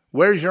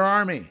 Where's your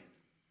army?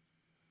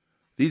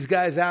 These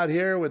guys out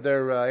here with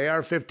their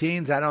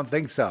AR-15s, I don't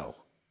think so.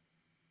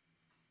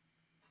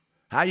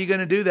 How are you going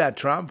to do that,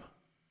 Trump?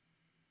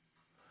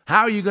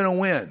 How are you going to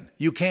win?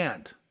 You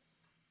can't.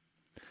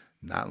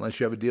 Not unless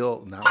you have a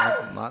deal,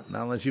 not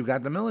unless you've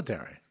got the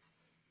military.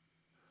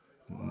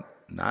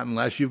 Not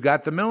unless you've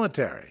got the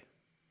military.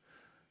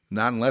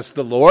 Not unless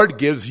the Lord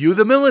gives you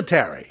the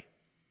military.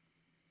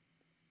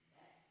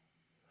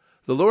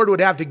 The Lord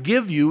would have to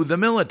give you the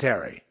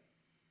military.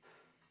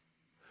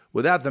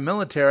 Without the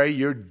military,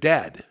 you're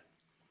dead.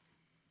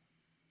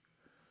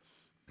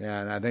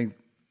 And I think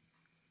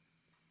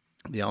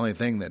the only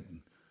thing that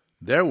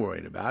they're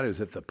worried about is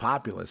that the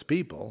populist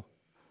people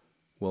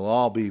will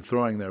all be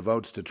throwing their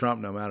votes to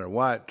Trump no matter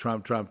what.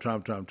 Trump,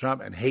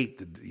 and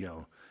hate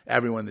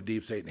everyone in the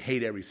deep state and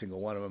hate every single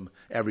one of them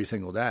every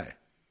single day.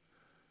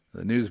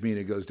 The news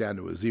media goes down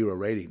to a 0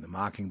 rating. The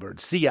Mockingbird,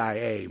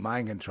 CIA,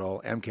 mind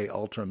control, MK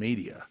Ultra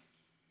media.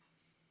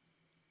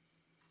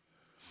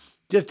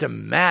 Just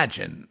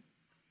imagine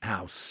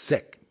how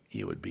sick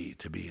you would be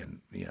to be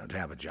in, to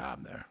have a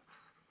job there.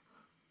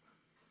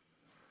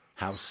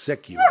 How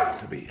sick you would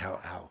have to be.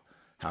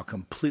 How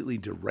completely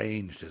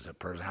deranged as a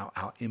person.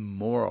 How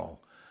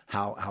immoral.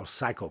 How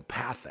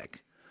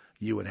psychopathic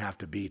you would have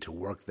to be to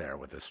work there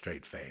with a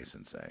straight face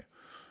and say,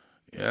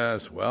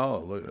 yes,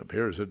 well, it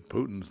appears that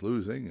Putin's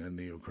losing and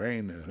the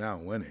Ukraine is now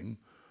winning.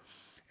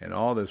 And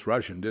all this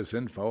Russian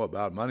disinfo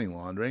about money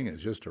laundering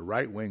is just a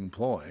right-wing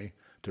ploy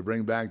to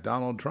bring back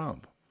Donald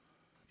Trump.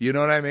 You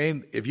know what I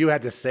mean? If you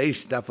had to say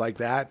stuff like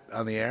that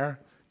on the air,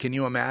 can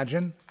you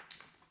imagine?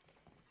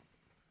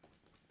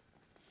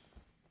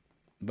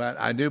 But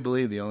I do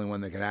believe the only one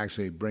that can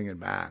actually bring it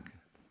back,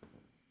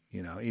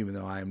 even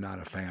though I am not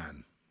a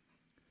fan,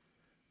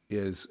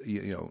 is,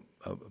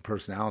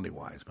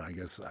 personality-wise. But I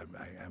guess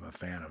I'm a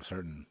fan of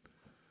certain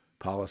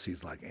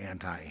policies like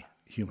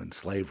anti-human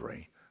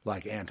slavery,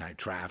 like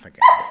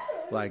anti-trafficking,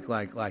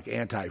 like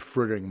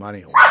anti-frittering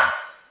money away,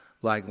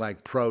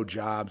 like pro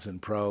jobs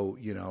and pro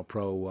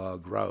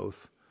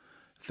growth,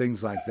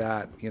 things like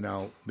that.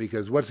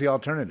 Because what's the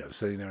alternative?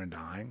 Sitting there and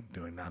dying,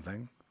 doing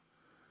nothing.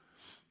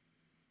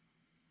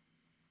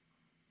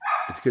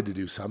 It's good to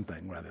do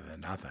something rather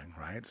than nothing,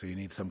 right? So you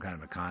need some kind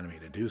of economy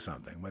to do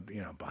something, but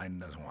Biden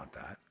doesn't want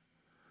that.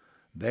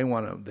 They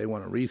want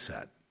to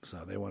reset,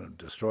 so they want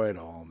to destroy it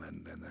all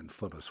and then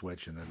flip a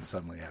switch and then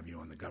suddenly have you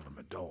on the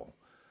government dole.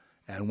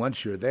 And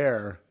once you're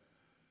there,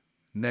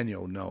 then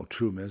you'll know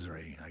true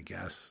misery. I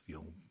guess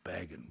you'll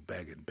beg and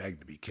beg and beg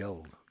to be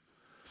killed.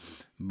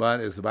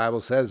 But as the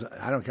Bible says,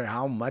 I don't care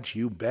how much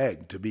you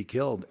beg to be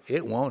killed,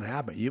 it won't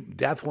happen.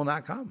 Death will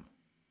not come.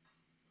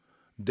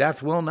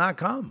 Death will not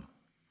come.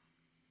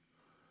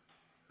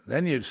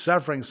 Then you're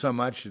suffering so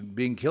much, and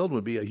being killed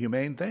would be a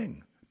humane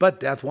thing. But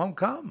death won't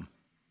come.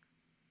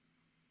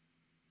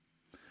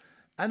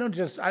 I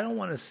don't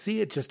want to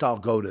see it just all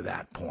go to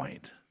that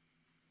point.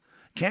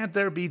 Can't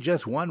there be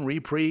just one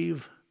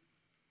reprieve?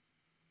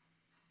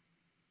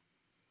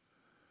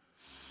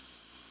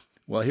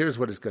 Well, here's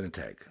what it's going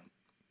to take.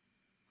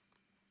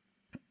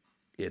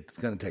 It's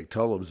going to take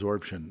total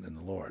absorption in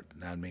the Lord.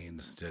 And that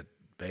means that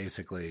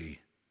basically,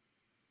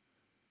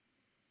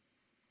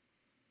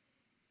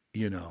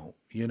 you know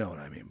what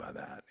I mean by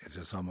that. It's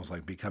just almost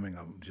like becoming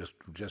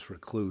just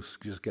recluse.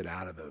 Just get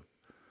out of the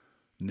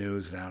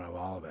news and out of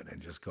all of it,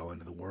 and just go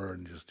into the Word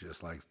and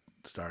just like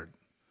start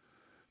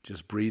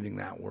just breathing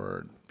that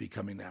Word,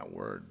 becoming that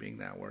Word, being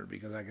that Word.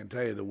 Because I can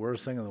tell you, the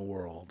worst thing in the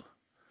world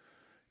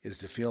is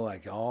to feel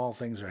like all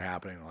things are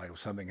happening. Like if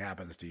something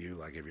happens to you,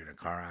 like if you're in a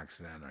car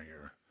accident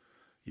or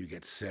you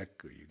get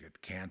sick or you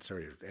get cancer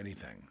or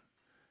anything,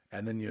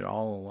 and then you're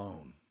all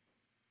alone.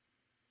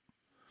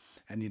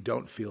 And you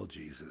don't feel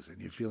Jesus, and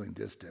you're feeling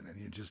distant, and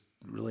you're just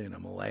really in a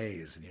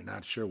malaise, and you're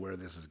not sure where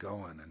this is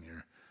going, and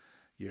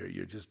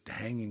you're just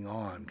hanging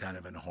on, kind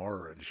of in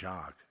horror and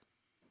shock.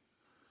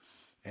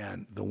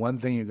 And the one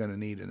thing you're going to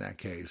need in that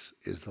case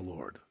is the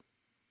Lord.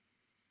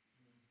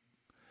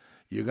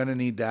 You're going to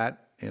need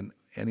that in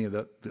any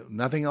of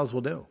nothing else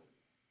will do.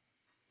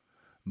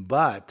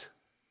 But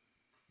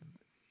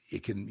you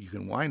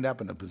can wind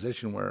up in a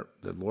position where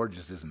the Lord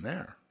just isn't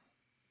there.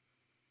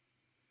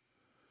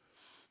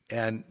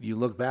 And you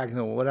look back and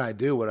go, well, what did I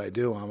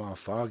do? I'm all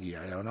foggy.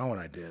 I don't know what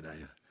I did.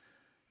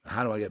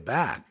 How do I get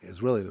back?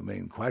 Is really the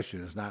main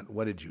question. It's not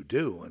what did you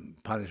do and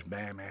punish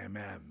bad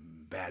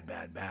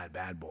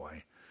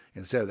boy.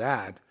 Instead of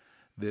that,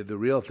 the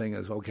real thing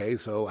is, okay,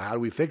 so how do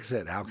we fix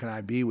it? How can I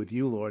be with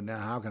you, Lord? Now,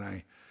 how can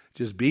I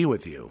just be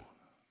with you?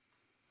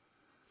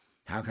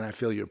 How can I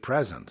feel your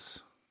presence?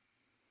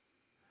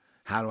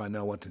 How do I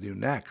know what to do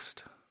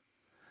next?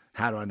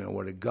 How do I know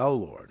where to go,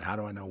 Lord? How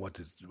do I know what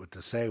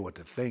to say, what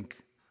to think?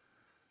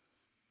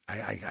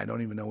 I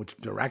don't even know which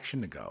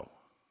direction to go.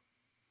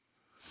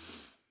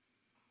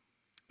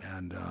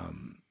 And,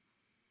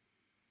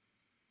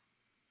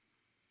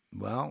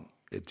 well,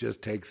 it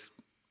just takes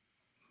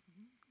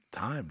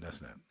time,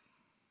 doesn't it?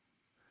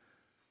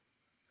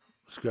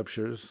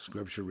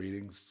 Scripture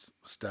readings,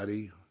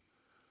 study,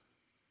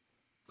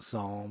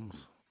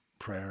 psalms,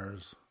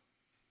 prayers.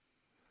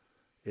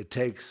 It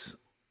takes,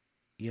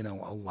 a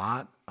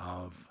lot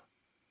of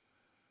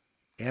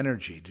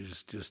energy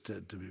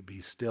to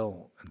be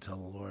still until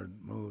the Lord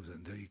moves,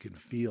 until you can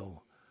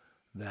feel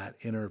that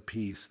inner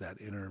peace,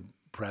 that inner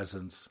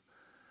presence,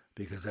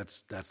 because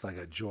that's like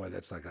a joy.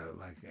 That's like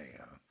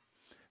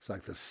it's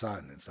like the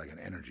sun. It's like an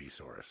energy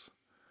source,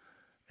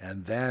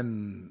 and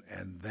then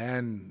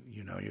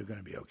you're going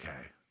to be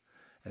okay.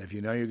 And if you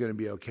know you're going to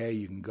be okay,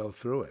 you can go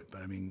through it.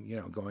 But I mean,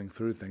 going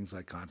through things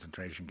like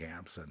concentration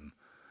camps and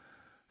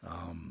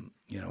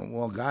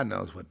well, God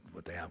knows what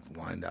they have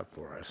lined up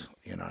for us.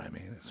 You know what I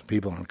mean?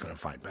 People aren't going to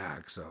fight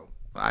back, so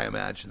I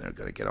imagine they're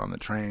going to get on the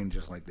train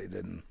just like they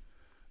did in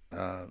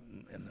the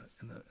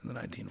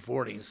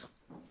 1940s.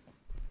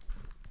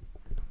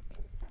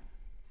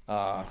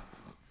 I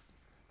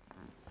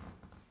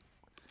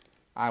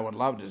would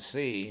love to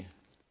see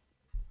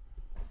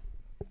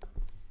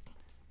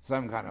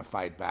some kind of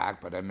fight back,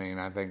 but I mean,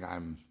 I think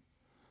I'm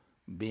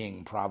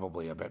being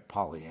probably a bit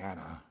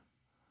Pollyanna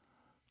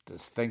to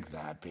think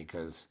that,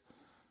 because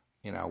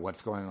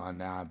what's going on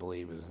now, I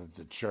believe, is that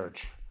the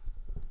Church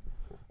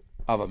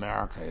of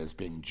America is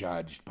being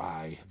judged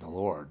by the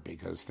Lord,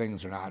 because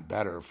things are not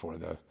better for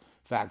in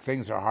fact,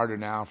 things are harder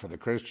now for the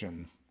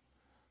Christian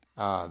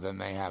than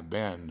they have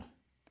been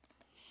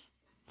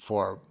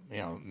for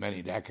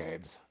many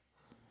decades.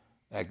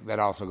 That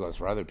also goes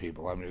for other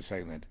people. I'm just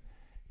saying that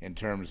in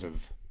terms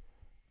of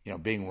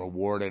being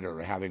rewarded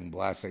or having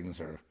blessings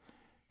or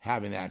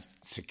having that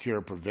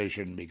secure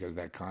provision, because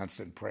that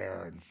constant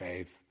prayer and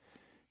faith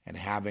and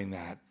having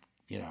that,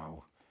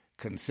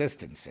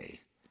 consistency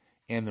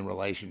in the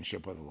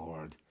relationship with the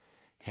Lord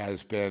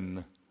has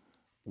been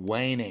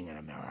waning in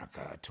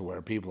America, to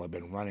where people have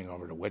been running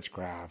over to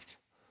witchcraft,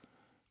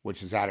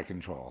 which is out of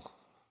control.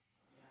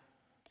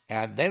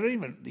 And they don't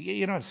even,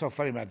 what's so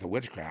funny about the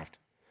witchcraft?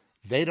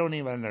 They don't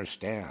even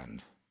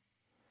understand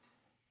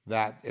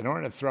that in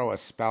order to throw a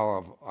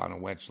spell on a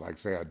witch, like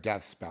say a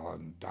death spell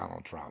on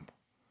Donald Trump,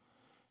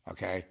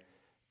 okay,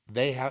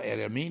 they have an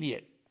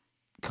immediate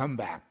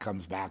comeback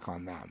comes back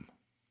on them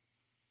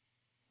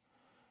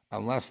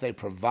unless they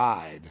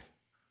provide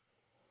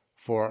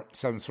for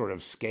some sort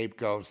of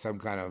scapegoat, some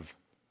kind of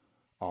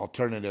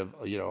alternative,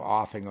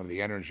 offing of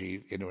the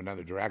energy into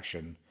another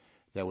direction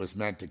that was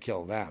meant to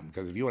kill them.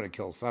 Because if you want to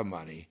kill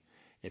somebody,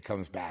 it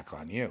comes back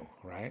on you,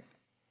 right?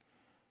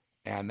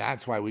 And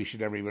that's why we should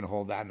never even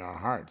hold that in our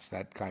hearts.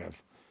 That kind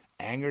of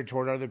anger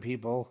toward other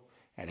people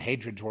and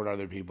hatred toward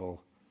other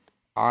people,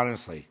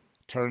 honestly,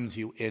 turns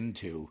you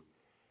into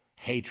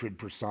hatred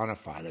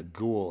personified, a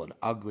ghoul, an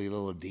ugly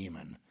little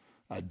demon,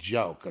 a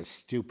joke, a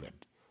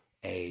stupid,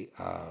 a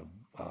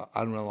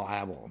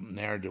unreliable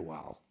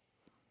ne'er-do-well,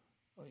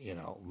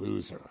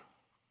 loser.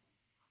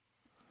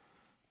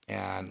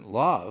 And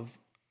love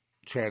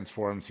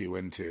transforms you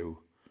into,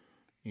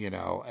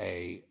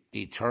 a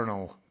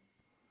eternal,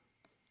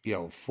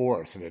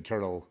 force, an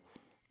eternal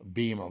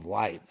beam of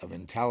light, of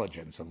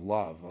intelligence, of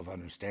love, of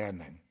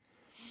understanding,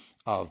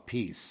 of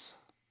peace.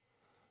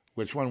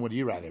 Which one would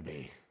you rather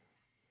be?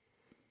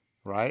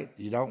 Right?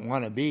 You don't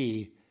want to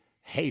be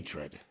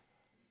hatred.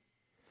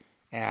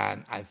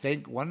 And I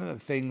think one of the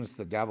things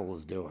the devil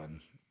is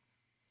doing,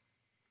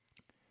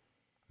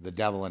 the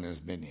devil and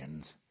his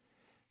minions,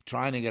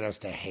 trying to get us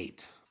to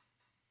hate.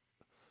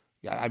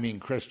 Yeah, I mean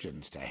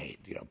Christians to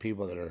hate,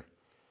 people that are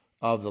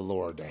of the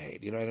Lord to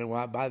hate. And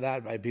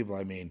by people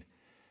I mean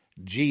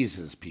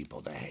Jesus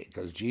people to hate,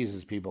 because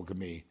Jesus people can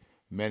be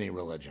many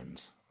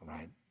religions,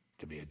 right?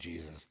 To be a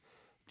Jesus.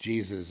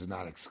 Jesus is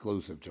not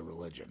exclusive to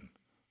religion.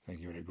 I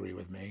think you would agree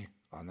with me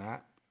on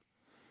that.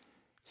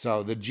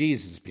 So the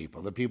Jesus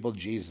people, the people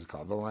Jesus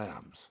called the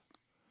lambs,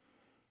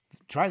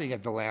 try to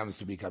get the lambs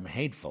to become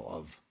hateful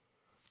of,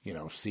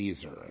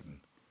 Caesar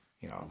and,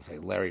 say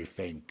Larry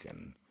Fink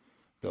and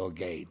Bill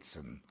Gates,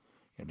 and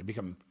to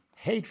become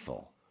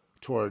hateful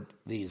toward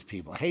these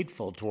people,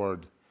 hateful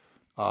toward,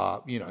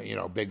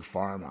 big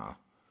pharma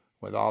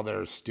with all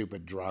their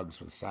stupid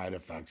drugs with side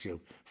effects,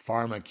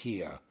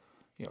 pharmakia,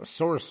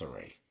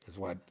 sorcery is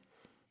what,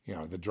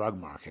 the drug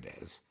market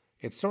is.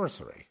 It's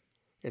sorcery.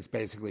 It's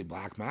basically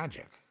black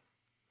magic.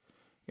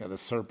 The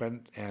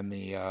serpent and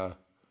the,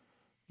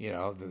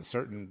 the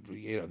certain,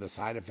 the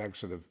side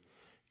effects of the,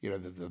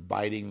 the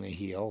biting the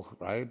heel,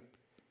 right?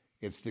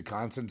 It's the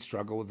constant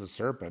struggle with the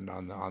serpent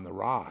on the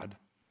rod,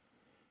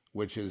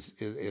 which is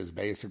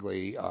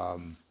basically,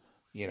 the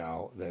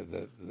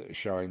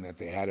showing that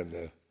the head of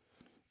the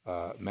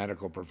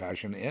medical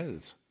profession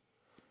is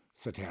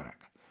satanic,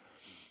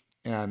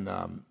 and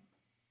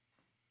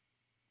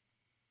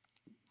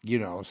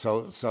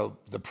so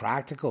the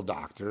practical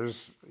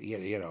doctors,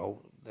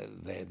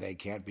 they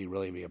can't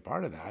really be a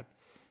part of that,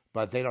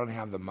 but they don't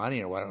have the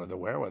money or whatever, the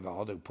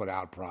wherewithal to put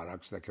out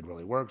products that could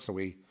really work. So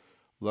we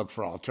look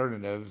for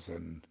alternatives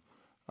and,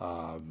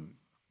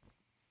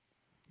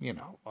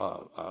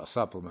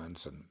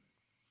 supplements. And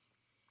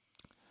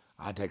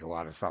I take a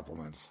lot of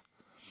supplements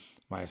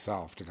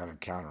myself to kind of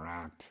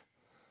counteract.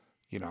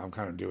 I'm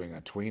kind of doing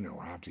a tweener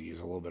where I have to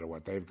use a little bit of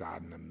what they've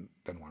got and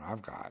then what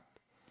I've got.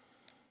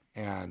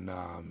 And,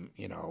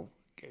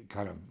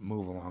 kind of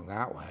move along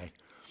that way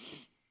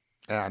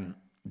and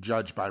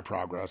judge my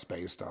progress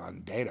based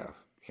on data,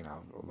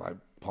 like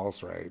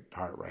pulse rate,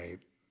 heart rate,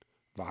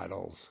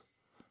 vitals,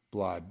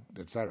 blood,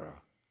 etc.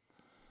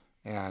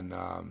 And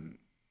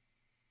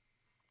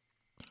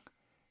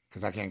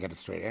because I can't get a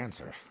straight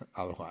answer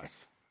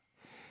otherwise.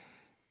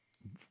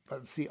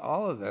 But see,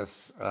 all of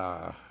this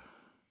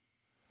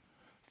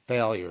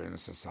failure in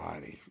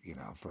society,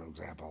 for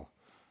example,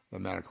 the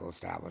medical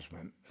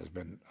establishment has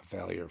been a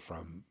failure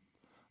from,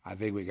 I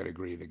think we could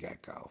agree, the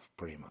get-go,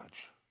 pretty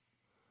much.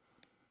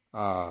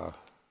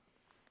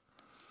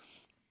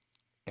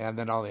 And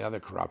then all the other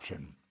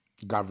corruption,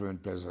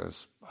 government,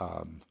 business,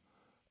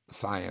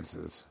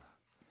 sciences,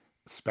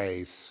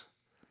 space,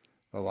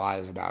 the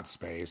lies about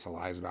space, the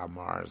lies about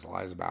Mars, the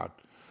lies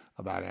about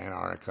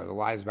Antarctica, the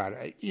lies about,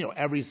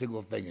 every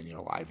single thing in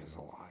your life is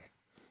a lie.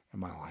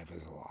 And my life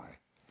is a lie.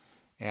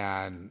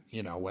 And,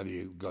 whether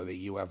you go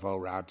the UFO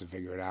route to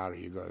figure it out, or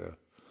you go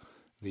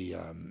the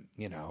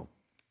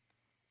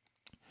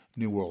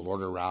New World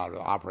Order route,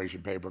 or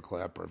Operation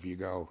Paperclip, or if you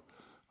go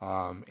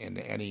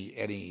into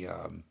any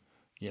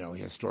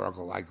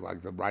historical, like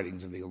the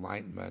writings of the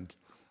Enlightenment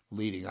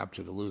leading up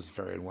to the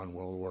Luciferian One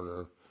World Order,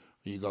 or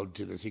you go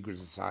to the secret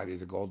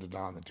societies, the Golden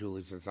Dawn, the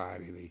Thule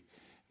Society,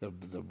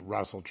 the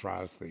Russell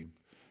Trust,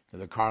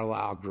 the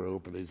Carlyle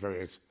Group, and these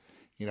various,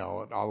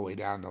 all the way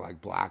down to like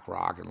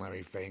BlackRock and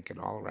Larry Fink and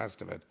all the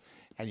rest of it.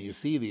 And you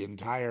see the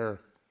entire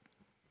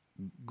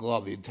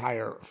globe, the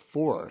entire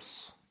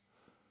force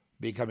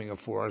becoming a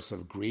force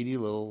of greedy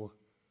little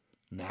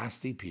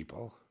nasty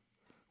people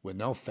with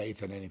no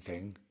faith in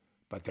anything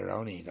but their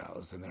own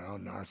egos and their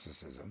own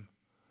narcissism,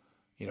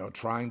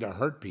 trying to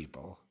hurt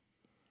people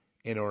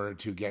in order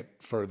to get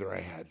further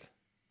ahead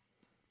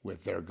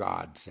with their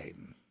god,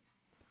 Satan.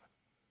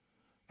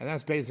 And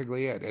that's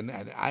basically it. And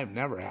I've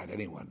never had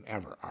anyone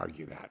ever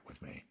argue that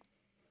with me.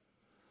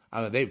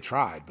 I mean, they've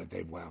tried, but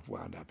they've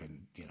wound up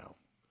in,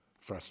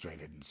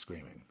 frustrated and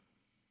screaming.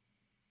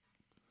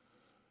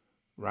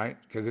 Right?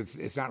 Because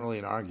it's not really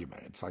an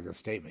argument. It's like a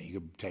statement. You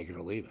can take it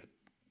or leave it.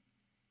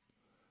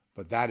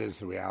 But that is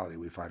the reality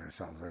we find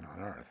ourselves in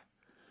on Earth.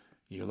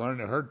 You learn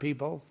to hurt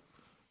people,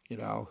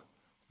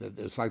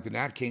 it's like the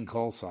Nat King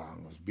Cole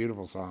song, those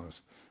beautiful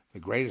songs. The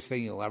greatest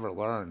thing you'll ever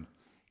learn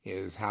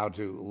is how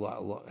to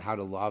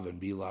love and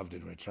be loved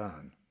in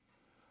return.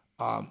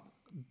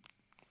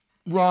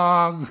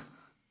 Wrong.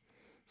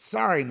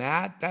 Sorry,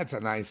 Nat. That's a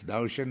nice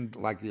notion,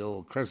 like the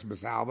old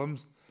Christmas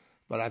albums.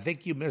 But I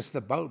think you missed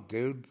the boat,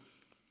 dude.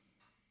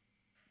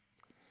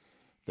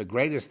 The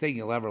greatest thing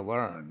you'll ever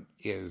learn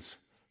is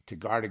to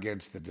guard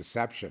against the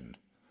deception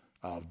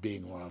of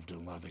being loved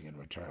and loving in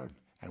return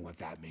and what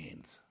that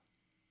means.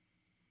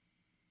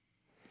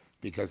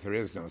 Because there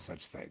is no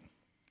such thing.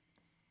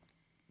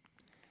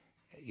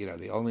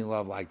 The only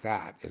love like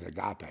that is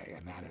agape,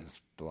 and that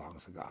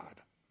belongs to God.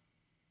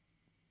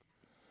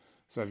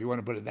 So if you want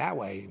to put it that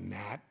way,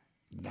 Nat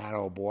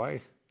old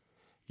boy,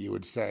 you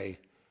would say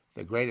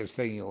the greatest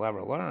thing you'll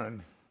ever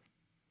learn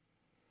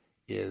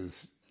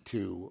is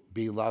to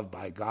be loved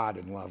by God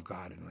and love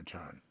God in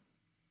return.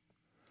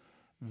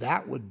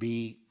 That would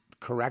be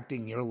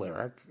correcting your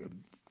lyric.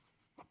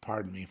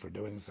 Pardon me for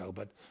doing so,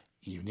 but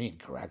you need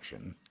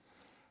correction.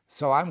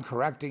 So I'm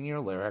correcting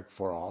your lyric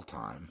for all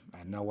time,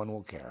 and no one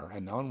will care,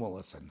 and no one will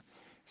listen,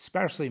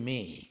 especially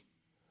me,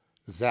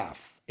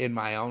 Zeph, in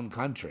my own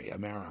country,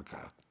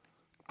 America.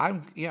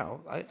 I'm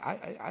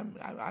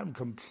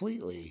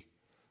completely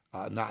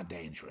not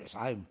dangerous.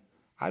 I'm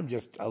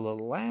just a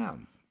little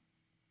lamb.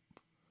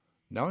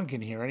 No one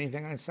can hear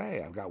anything I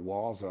say. I've got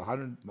walls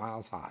 100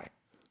 miles high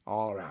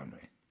all around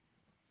me.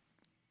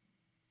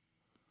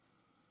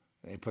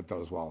 They put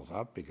those walls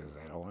up because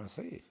they don't want to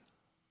see.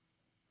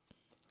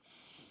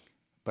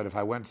 But if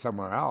I went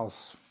somewhere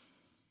else,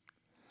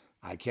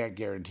 I can't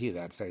guarantee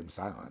that same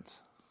silence.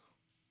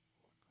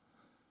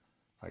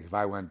 Like if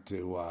I went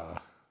to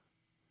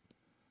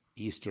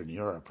Eastern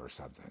Europe or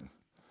something,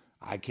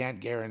 I can't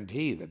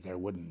guarantee that there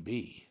wouldn't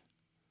be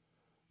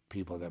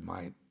people that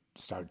might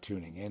start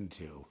tuning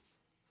into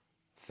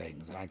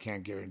things. And I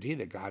can't guarantee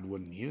that God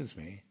wouldn't use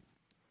me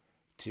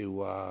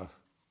to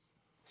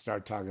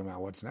start talking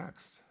about what's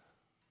next.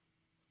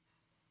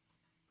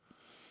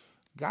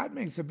 God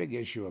makes a big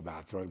issue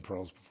about throwing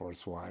pearls before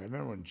swine. I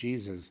remember when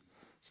Jesus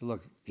said,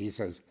 look, he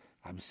says,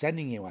 I'm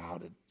sending you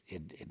out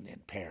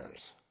in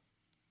pairs.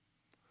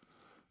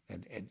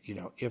 And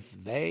if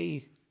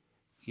they,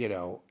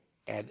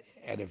 and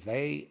if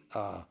they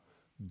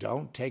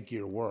don't take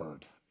your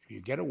word, if you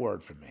get a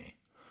word from me,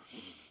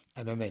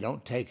 and then they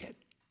don't take it,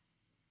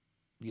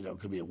 it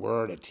could be a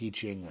word, a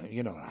teaching,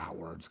 you know how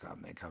words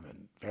come. They come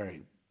in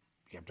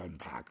you have to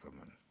unpack them.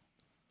 And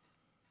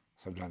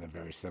sometimes they're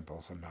very simple,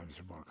 sometimes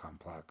they're more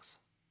complex.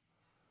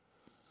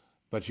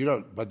 But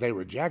they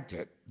reject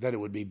it, then it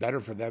would be better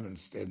for them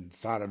in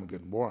Sodom and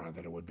Gomorrah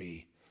than it would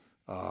be,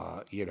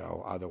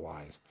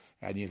 otherwise.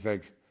 And you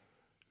think,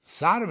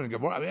 Sodom and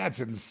Gomorrah, that's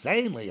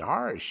insanely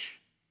harsh.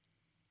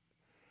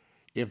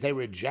 If they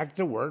reject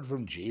a word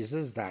from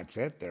Jesus, that's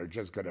it. They're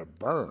just going to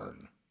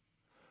burn,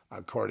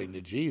 according to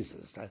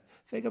Jesus.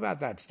 Think about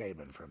that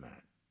statement for a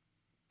minute.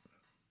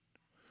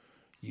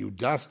 You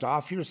dust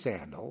off your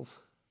sandals,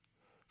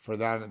 for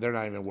that they're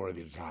not even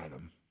worthy to tie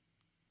them,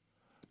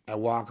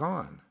 and walk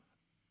on.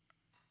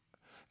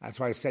 That's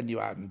why I send you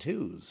out in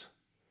twos.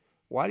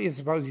 Why do you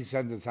suppose he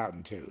sends us out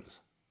in twos?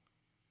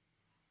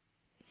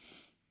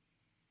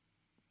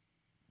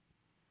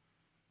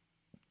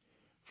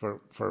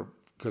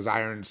 Because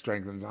iron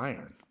strengthens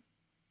iron.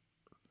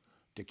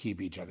 To keep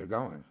each other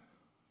going.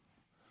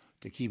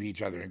 To keep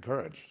each other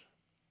encouraged.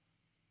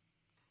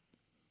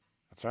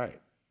 That's right.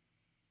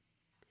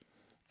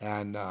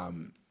 And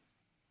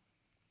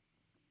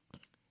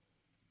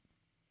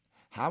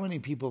how many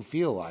people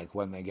feel like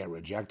when they get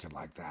rejected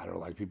like that, or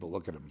like people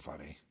look at them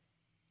funny,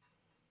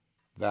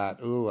 that,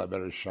 I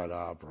better shut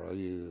up, or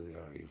you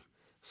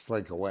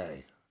slink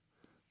away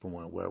from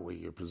where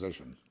you're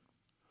positioned.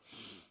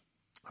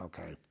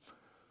 Okay.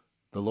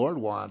 The Lord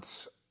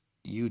wants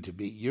you to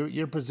be,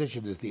 your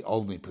position is the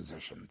only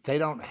position. They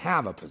don't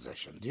have a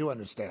position. Do you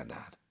understand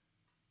that?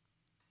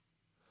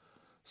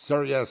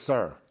 Sir, yes,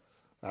 sir.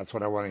 That's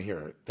what I want to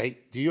hear.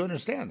 Do you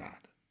understand that?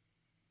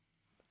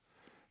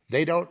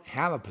 They don't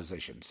have a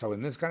position. So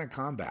in this kind of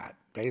combat,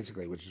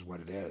 basically, which is what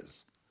it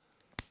is,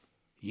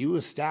 you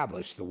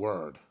establish the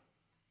word.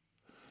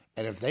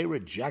 And if they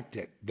reject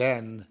it,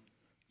 then,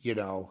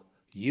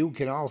 you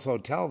can also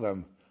tell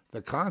them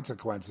the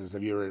consequences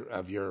of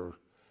your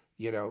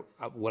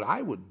what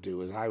I would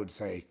do is I would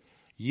say,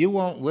 you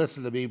won't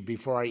listen to me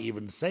before I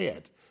even say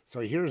it.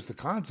 So here's the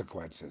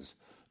consequences.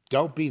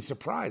 Don't be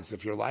surprised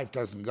if your life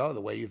doesn't go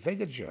the way you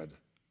think it should.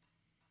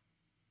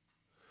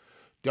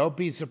 Don't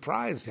be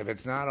surprised if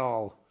it's not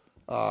all,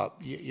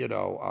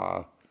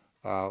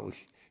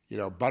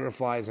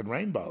 butterflies and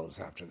rainbows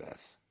after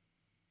this.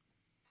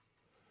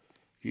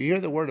 If you hear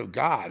the word of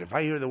God, if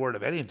I hear the word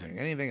of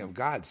anything of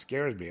God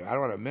scares me. I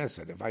don't want to miss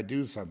it. If I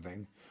do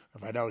something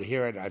if I don't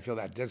hear it and I feel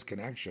that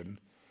disconnection,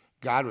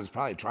 God was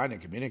probably trying to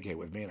communicate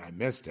with me and I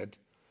missed it.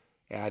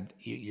 And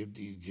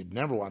you'd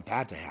never want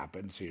that to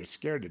happen, so you're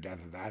scared to death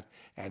of that.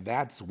 And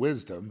that's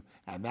wisdom,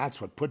 and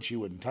that's what puts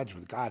you in touch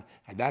with God,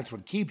 and that's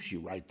what keeps you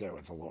right there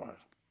with the Lord.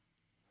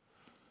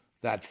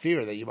 That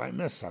fear that you might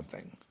miss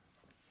something.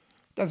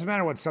 Doesn't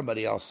matter what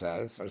somebody else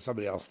says or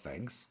somebody else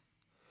thinks.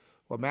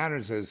 What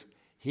matters is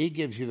he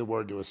gives you the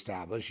word to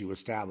establish, you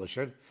establish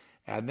it,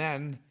 and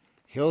then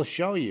he'll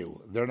show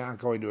you they're not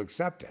going to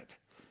accept it.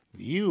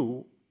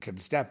 You can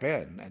step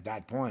in at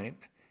that point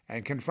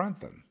and confront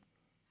them.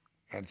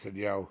 And said,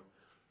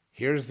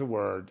 here's the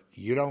word,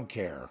 you don't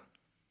care.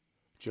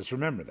 Just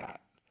remember that.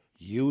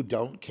 You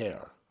don't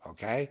care,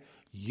 okay?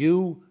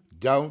 You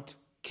don't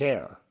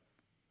care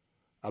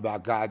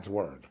about God's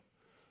word.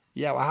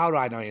 Yeah, well, how do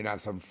I know you're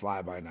not some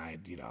fly-by-night,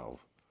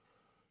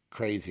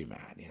 crazy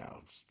man,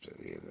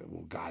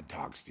 God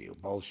talks to you.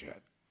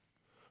 Bullshit.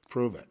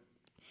 Prove it.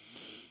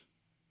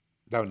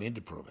 Don't need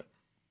to prove it.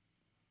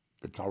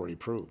 It's already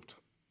proved.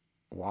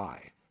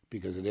 Why?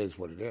 Because it is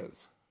what it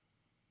is.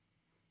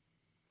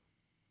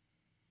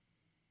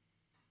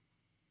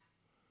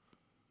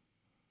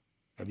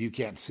 If you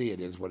can't see it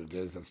is what it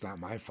is, that's not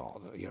my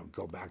fault.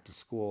 Go back to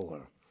school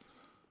or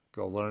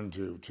go learn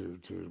to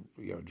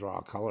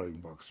draw coloring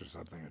books or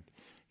something.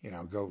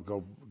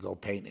 Go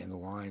paint in the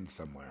lines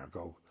somewhere.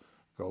 Go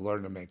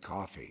learn to make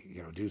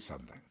coffee. Do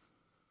something.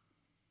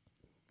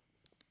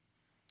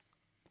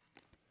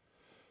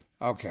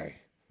 Okay,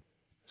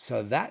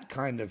 so that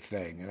kind of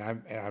thing,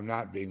 and I'm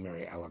not being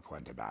very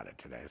eloquent about it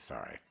today.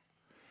 Sorry.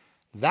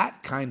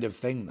 That kind of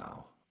thing,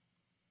 though.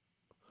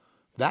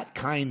 That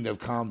kind of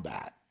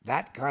combat.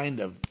 That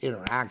kind of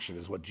interaction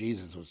is what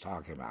Jesus was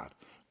talking about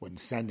when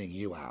sending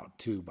you out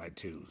 2 by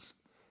 2s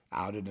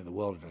out into the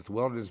wilderness. The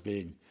wilderness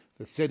being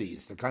the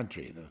cities, the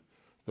country,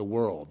 the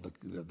world,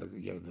 the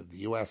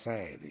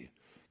USA, the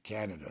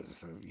Canada,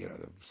 the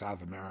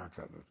South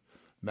America, the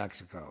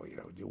Mexico,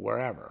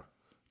 wherever,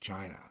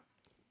 China.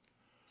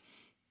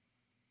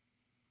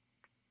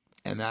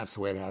 And that's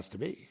the way it has to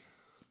be.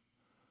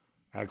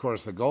 And of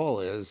course, the goal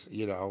is,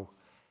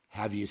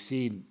 have you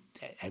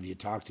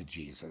talked to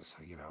Jesus?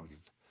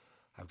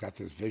 I've got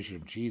this vision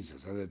of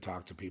Jesus. I then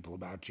talk to people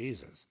about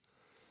Jesus.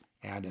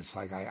 And it's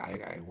like,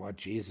 I want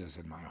Jesus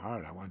in my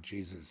heart. I want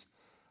Jesus.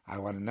 I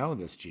want to know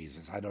this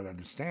Jesus. I don't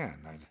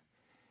understand.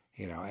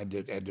 And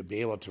to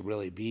be able to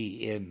really be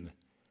in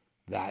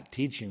that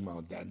teaching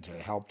mode then to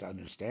help to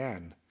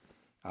understand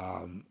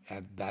and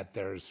that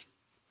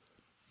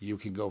you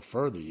can go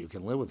further. You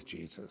can live with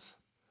Jesus.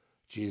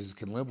 Jesus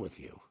can live with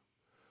you.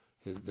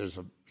 There's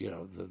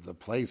the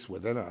place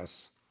within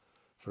us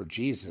for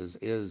Jesus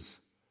is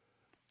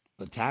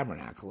the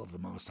tabernacle of the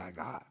Most High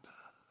God.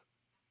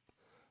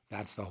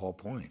 That's the whole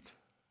point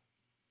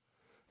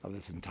of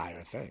this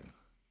entire thing.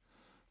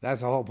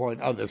 That's the whole point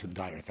of this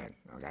entire thing,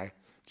 okay?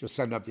 Just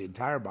sum up the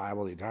entire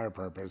Bible, the entire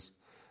purpose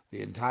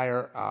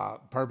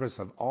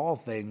of all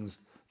things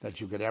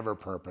that you could ever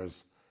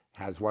purpose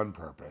has one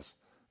purpose,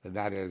 and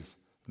that is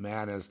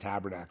man is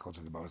tabernacle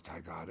to the Most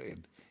High God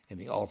in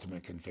the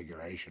ultimate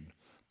configuration.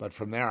 But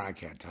from there, I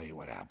can't tell you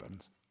what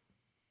happens,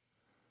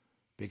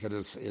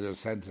 because in a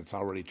sense, it's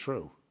already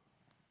true.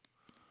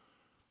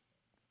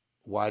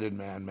 Why did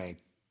man make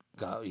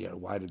God?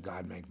 Why did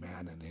God make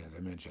man in His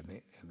image,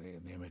 in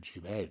the image He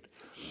made?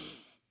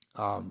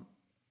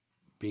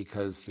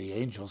 Because the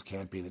angels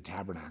can't be the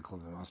tabernacle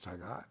of the Most High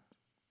God,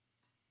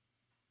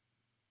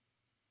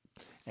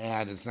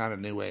 and it's not a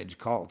New Age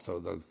cult. So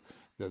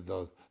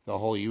the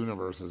whole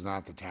universe is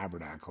not the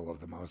tabernacle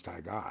of the Most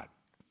High God,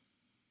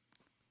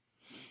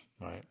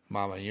 right?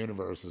 Mama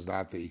Universe is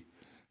not the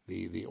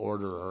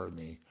orderer and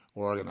the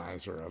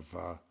organizer of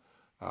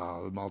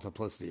the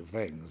multiplicity of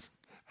things.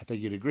 I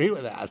think you'd agree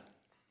with that.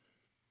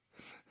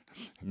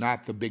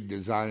 Not the big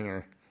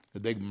designer,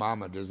 the big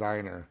mama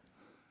designer,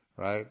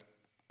 right?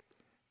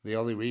 The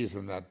only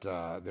reason that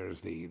there's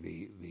the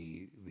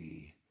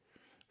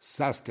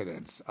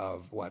sustenance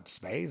of what,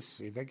 space?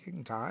 Are you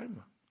thinking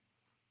time?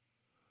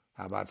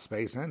 How about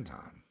space and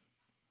time?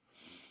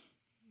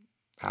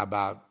 How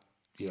about,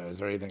 is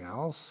there anything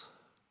else?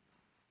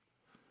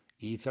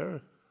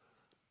 Ether?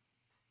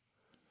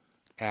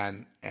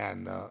 And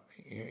in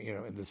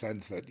the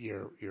sense that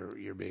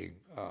you're being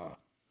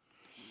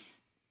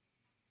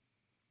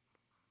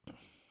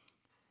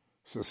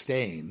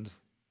sustained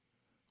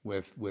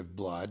with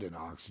blood and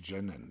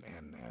oxygen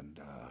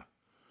and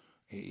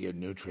your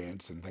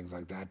nutrients and things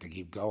like that to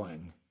keep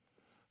going,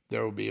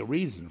 there will be a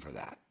reason for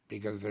that,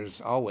 because there's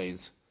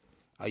always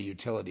a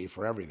utility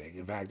for everything.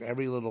 In fact,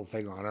 every little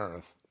thing on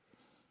Earth,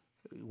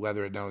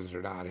 whether it knows it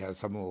or not, has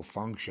some little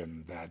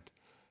function that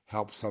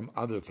helps some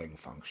other thing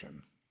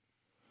function.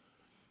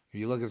 If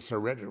you look at Sir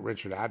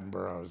Richard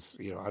Attenborough's,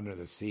 Under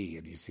the Sea,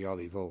 and you see all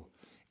these little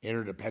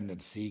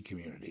interdependent sea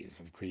communities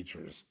of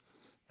creatures,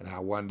 and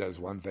how one does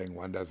one thing,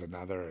 one does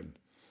another, and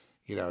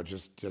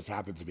just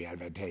happens to be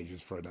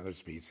advantageous for another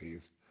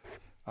species.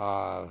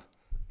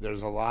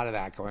 There's a lot of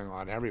that going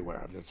on everywhere,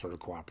 of this sort of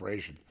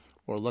cooperation.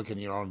 Or look in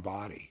your own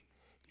body.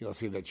 You'll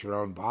see that your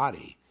own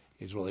body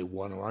is really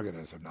one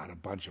organism, not a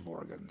bunch of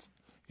organs.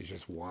 It's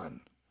just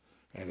one.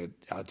 And it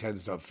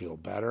tends to feel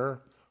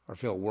better or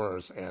feel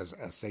worse as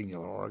a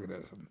singular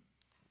organism.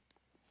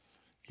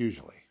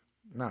 Usually.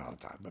 Not all the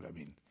time, but I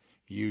mean,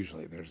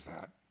 usually there's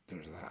that.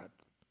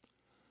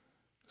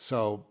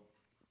 So,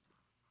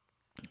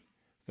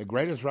 the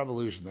greatest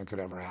revolution that could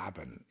ever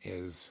happen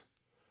is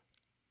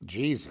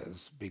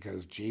Jesus,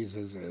 because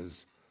Jesus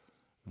is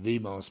the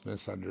most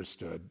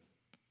misunderstood.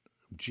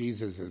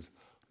 Jesus is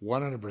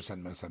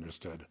 100%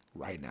 misunderstood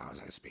right now as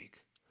I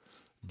speak.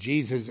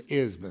 Jesus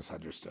is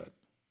misunderstood.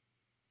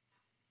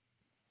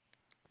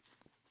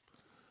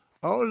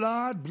 Oh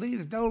Lord,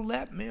 please don't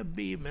let me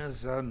be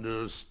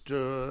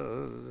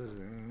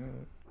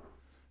misunderstood.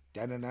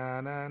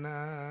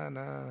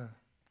 Da-na-na-na-na-na.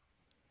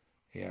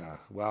 Yeah,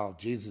 well,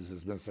 Jesus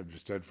is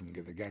misunderstood from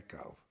the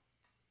get-go.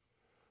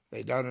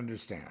 They don't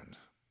understand.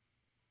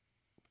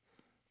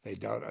 They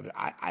don't.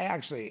 I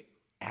actually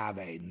have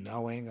a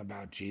knowing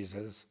about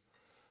Jesus,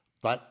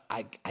 but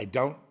I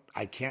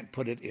can't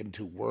put it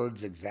into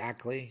words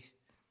exactly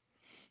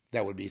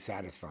that would be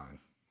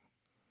satisfying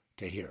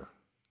to hear.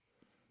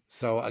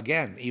 So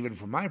again, even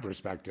from my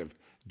perspective,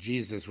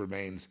 Jesus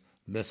remains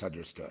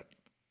misunderstood.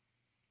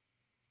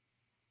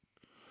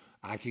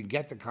 I can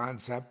get the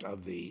concept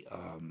of the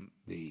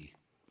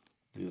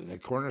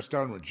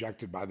cornerstone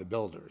rejected by the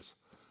builders.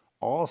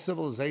 All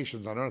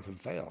civilizations on earth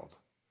have failed.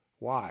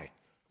 Why?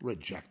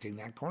 Rejecting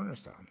that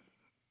cornerstone.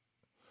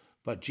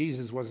 But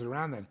Jesus wasn't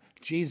around then.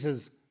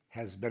 Jesus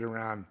has been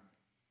around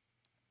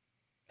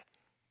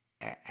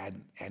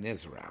and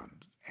is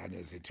around and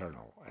is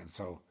eternal. And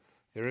so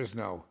there is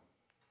no,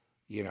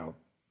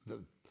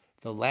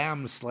 the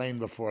lamb slain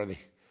before the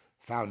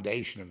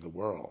foundation of the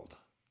world.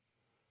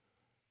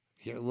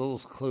 Little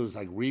clues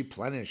like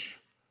replenish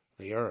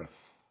the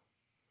earth.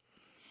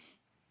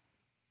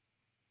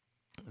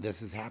 This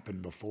has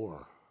happened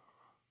before.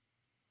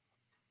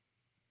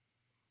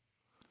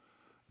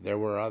 There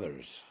were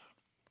others.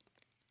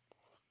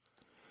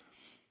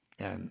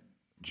 And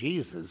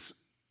Jesus,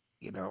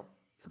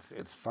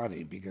 it's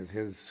funny because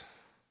his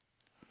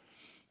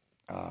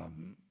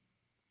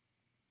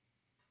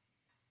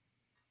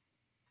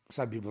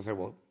some people say,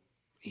 well,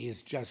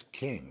 he's just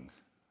king.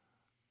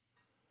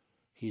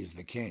 He's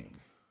the king.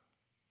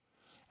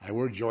 And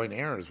we're joint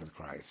heirs with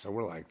Christ, so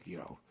we're like,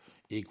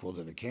 equal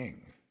to the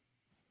king.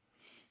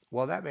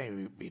 Well, that may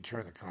be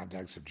true in the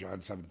context of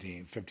John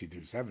 17, 50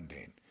 through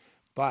 17.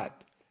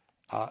 But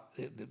the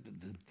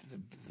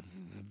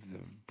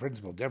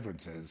principal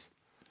difference is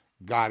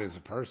God is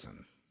a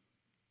person.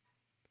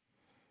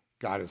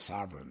 God is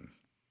sovereign.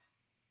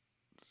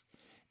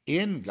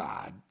 In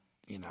God,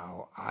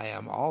 I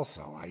am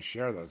also, I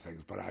share those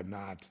things, but I'm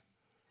not,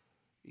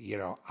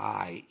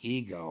 I,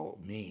 ego,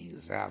 me,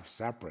 Zeph,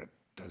 separate,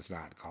 does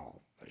not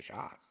call the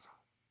shots.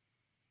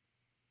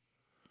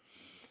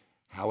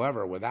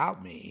 However,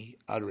 without me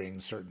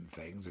uttering certain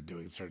things and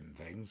doing certain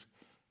things,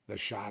 the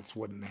shots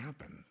wouldn't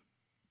happen.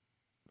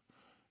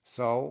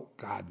 So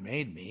God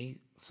made me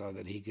so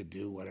that he could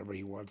do whatever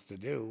he wants to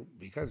do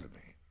because of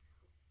me.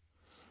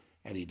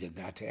 And he did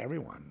that to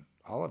everyone,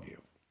 all of you.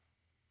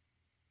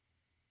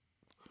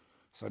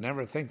 So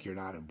never think you're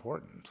not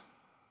important.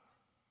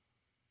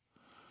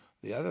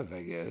 The other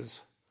thing is,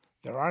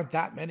 there aren't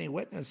that many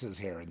witnesses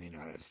here in the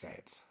United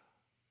States.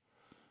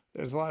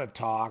 There's a lot of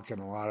talk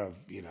and a lot of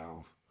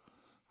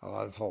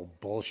this whole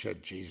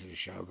bullshit Jesus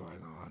show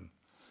going on,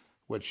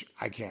 which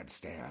I can't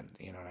stand,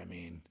 you know what I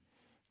mean?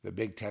 The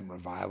Big Tent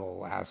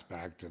revival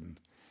aspect, and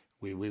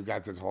we've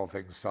got this whole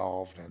thing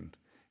solved, and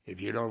if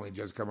you'd only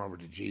just come over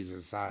to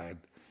Jesus' side,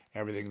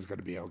 everything's going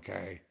to be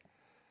okay.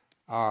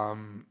 I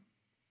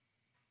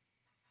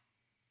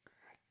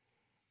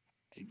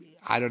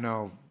don't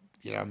know,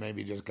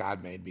 maybe just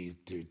God made me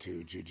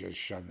to just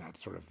shun that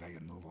sort of thing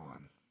and move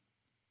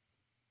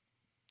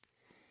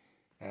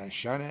on.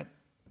 Shun it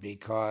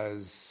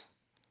because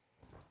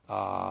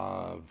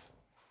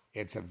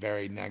it's a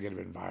very negative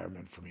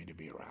environment for me to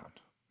be around.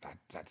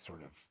 That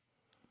sort of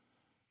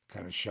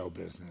kind of show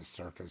business,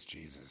 circus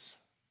Jesus.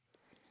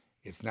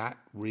 It's not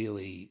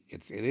really,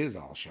 it is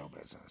all show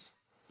business.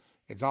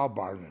 It's all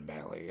Barnum and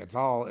Bailey. It's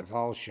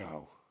all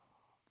show.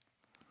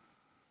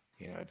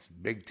 It's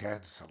big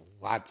tents,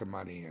 lots of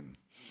money, and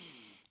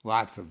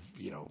lots of,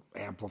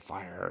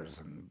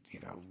 amplifiers and,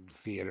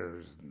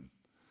 theaters and,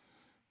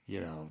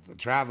 the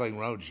traveling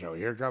road show.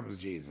 Here comes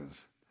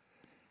Jesus.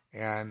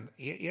 And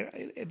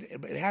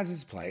it has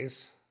its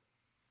place.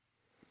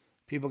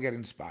 People get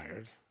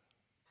inspired.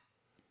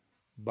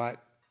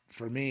 But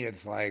for me,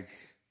 it's like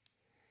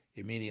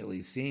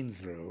immediately seen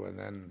through, and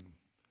then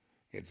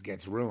it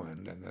gets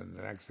ruined. And then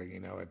the next thing you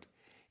know,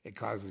 it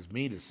causes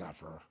me to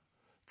suffer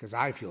because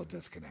I feel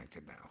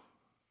disconnected now.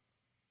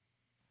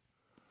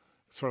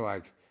 It's sort of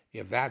like,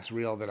 if that's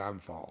real, then I'm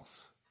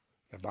false.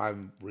 If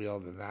I'm real,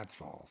 then that's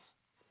false.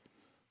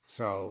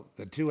 So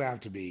the two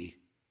have to be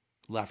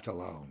left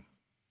alone.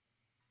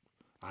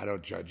 I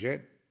don't judge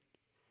it,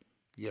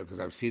 because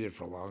I've seen it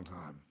for a long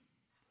time.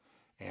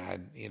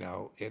 And,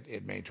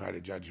 it may try to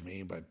judge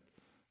me, but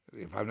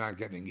if I'm not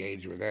getting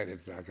engaged with it,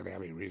 it's not going to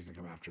have any reason to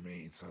come after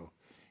me. So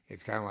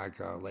it's kind of like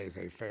a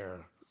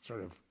laissez-faire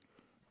sort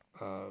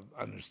of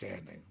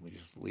understanding. We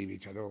just leave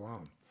each other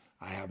alone.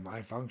 I have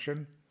my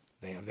function,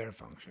 they have their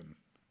function.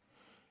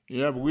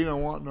 Yeah, but we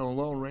don't want no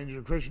Lone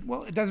Ranger Christian.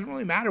 Well, it doesn't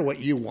really matter what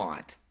you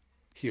want,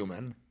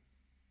 human.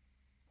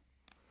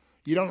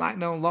 You don't like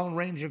no Lone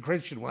Ranger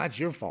Christian. Well, that's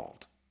your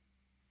fault.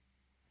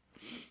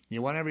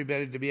 You want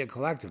everybody to be a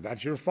collective.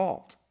 That's your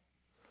fault.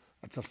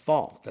 That's a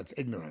fault. That's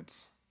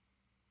ignorance.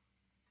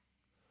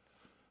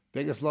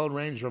 Biggest Lone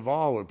Ranger of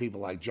all were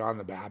people like John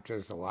the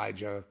Baptist,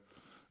 Elijah,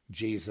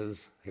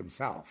 Jesus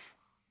himself.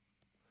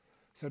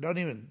 So don't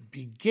even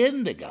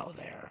begin to go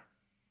there.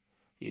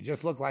 You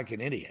just look like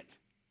an idiot.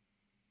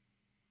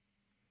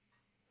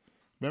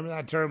 Remember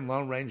that term,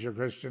 Lone Ranger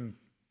Christian?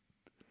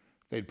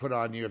 They'd put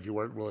on you if you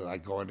weren't really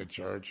like going to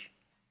church.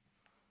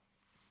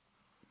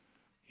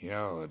 You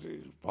know,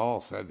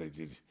 Paul said that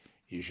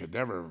you should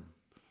never,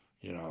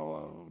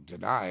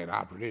 deny an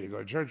opportunity to go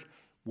to church.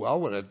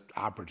 Well, when an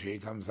opportunity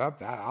comes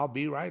up, I'll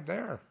be right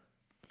there.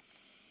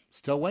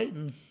 Still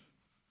waiting.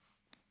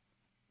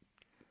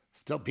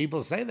 Still,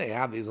 people say they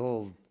have these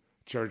little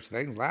church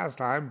things. Last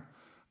time,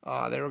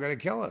 they were going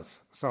to kill us.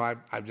 So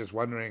I'm just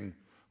wondering,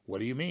 what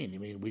do you mean? You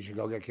mean we should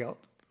go get killed?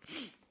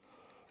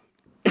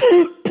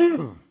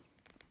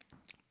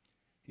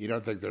 You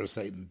don't think there are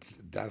Satan's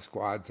death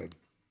squads that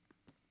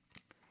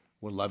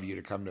would love you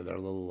to come to their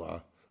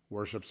little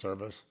worship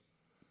service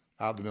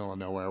out in the middle of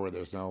nowhere where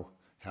there's no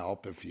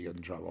help if you get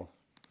in trouble?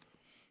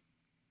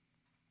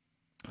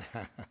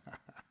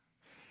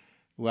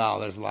 Well,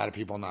 there's a lot of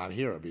people not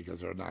here because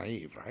they're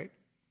naive, right?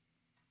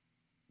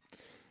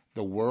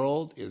 The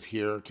world is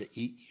here to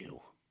eat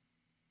you,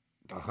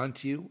 to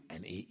hunt you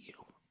and eat you.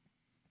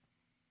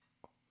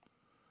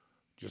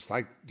 Just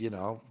like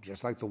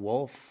the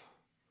wolf,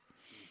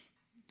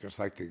 just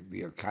like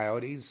the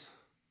coyotes,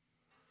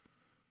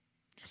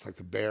 just like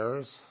the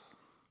bears,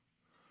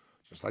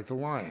 just like the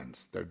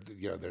lions.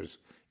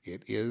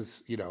 It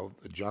is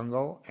the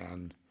jungle,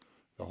 and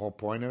the whole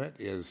point of it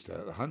is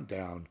to hunt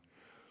down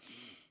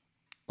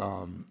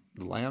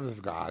the lambs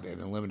of God and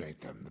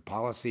eliminate them. The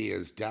policy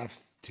is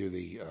death to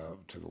the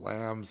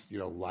lambs,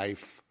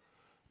 life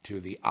to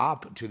the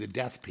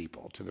death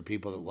people, to the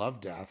people that love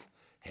death,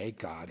 hate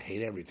God,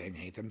 hate everything,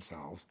 hate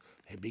themselves,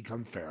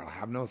 become feral,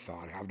 have no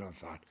thought,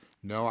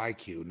 no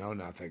IQ, no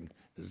nothing,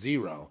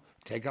 zero,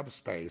 take up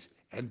space,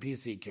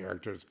 NPC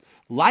characters,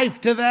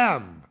 life to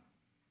them,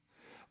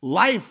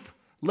 life,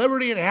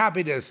 liberty, and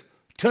happiness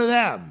to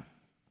them,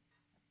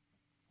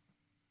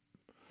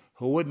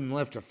 who wouldn't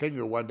lift a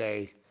finger one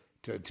day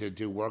to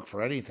do work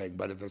for anything,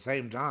 but at the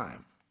same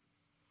time,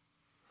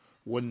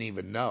 wouldn't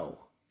even know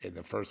in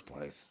the first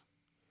place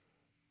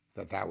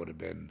that would have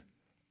been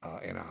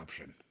an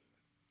option.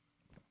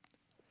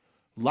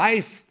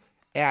 Life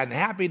and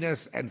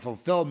happiness and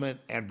fulfillment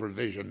and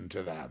provision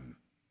to them.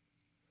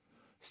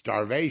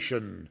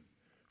 Starvation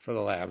for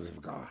the lambs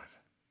of God,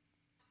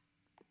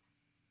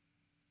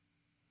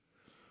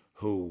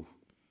 who,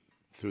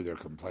 through their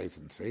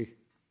complacency,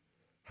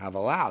 have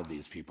allowed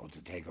these people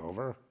to take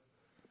over,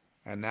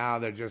 and now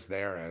they're just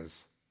there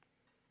as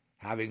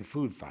having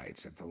food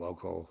fights at the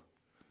local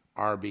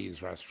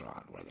Arby's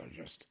restaurant where they're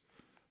just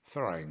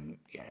throwing,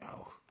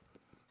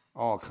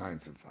 all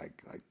kinds of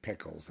like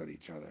pickles at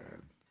each other,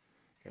 and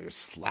they're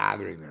just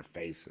slathering their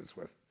faces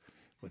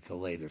with the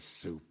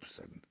latest soups,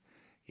 and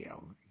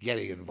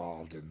getting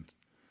involved in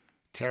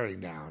tearing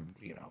down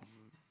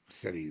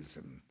cities,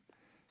 and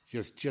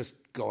just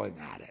going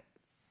at it.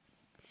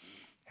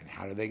 And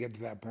how do they get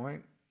to that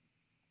point?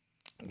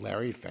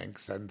 Larry Fink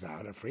sends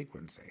out a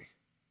frequency,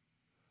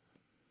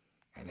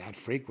 and that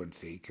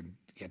frequency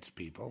gets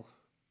people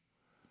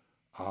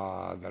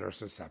that are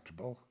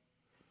susceptible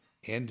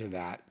into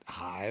that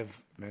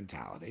hive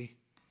mentality,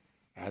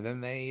 and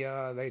then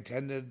they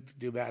tend to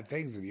do bad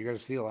things, and you're going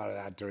to see a lot of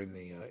that during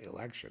the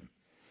election.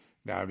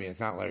 Now, I mean, it's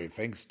not Larry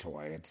Fink's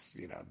toy. It's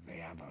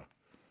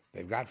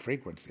they've got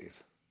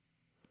frequencies.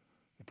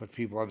 They put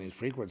people on these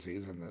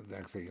frequencies, and the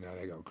next thing you know,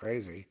 they go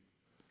crazy,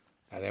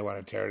 and they want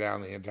to tear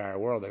down the entire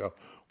world. They go,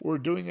 "We're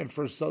doing it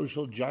for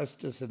social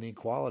justice and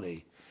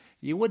equality."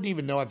 You wouldn't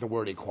even know what the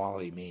word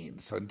equality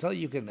means. So until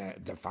you can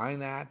define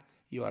that,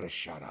 you ought to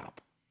shut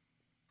up.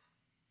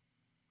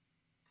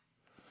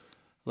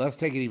 Let's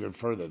take it even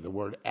further, the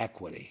word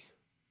equity,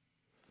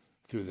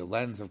 through the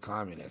lens of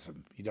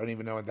communism. You don't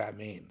even know what that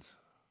means.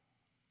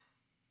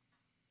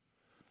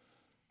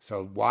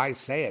 So why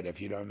say it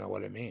if you don't know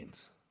what it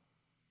means?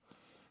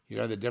 You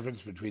know the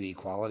difference between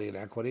equality and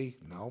equity?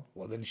 No?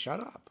 Well, then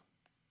shut up.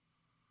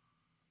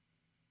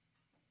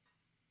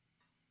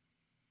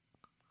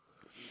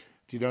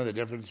 Do you know the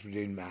difference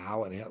between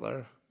Mao and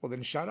Hitler? Well,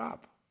 then shut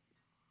up.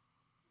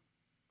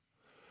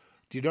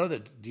 Do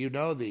you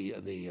know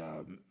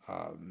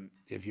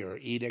if your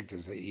edict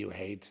is that you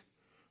hate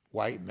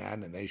white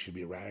men and they should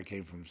be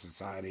eradicated from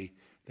society,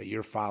 that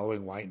you're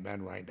following white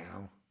men right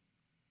now?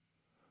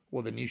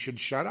 Well, then you should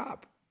shut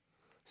up,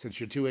 since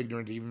you're too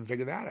ignorant to even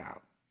figure that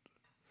out.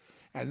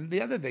 And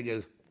the other thing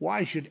is,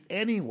 why should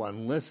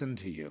anyone listen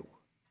to you?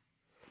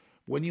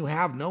 When you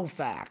have no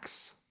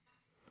facts,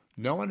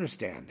 no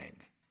understanding,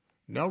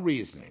 no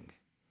reasoning,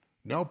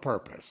 no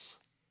purpose,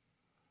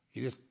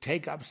 you just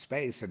take up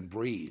space and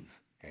breathe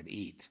and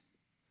eat.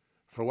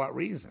 For what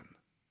reason?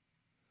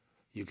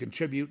 You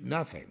contribute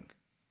nothing.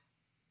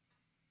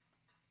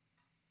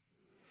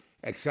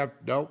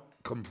 Except, no,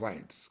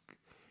 complaints.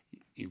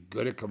 You're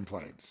good at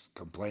complaints.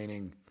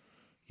 Complaining,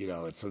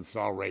 it's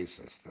all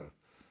racist. The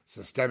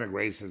systemic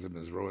racism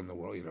has ruined the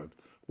world,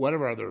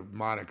 whatever other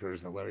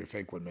monikers that Larry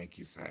Fink would make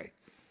you say.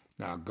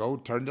 Now go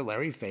turn to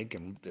Larry Fink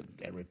and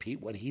repeat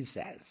what he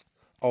says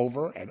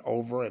over and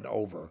over and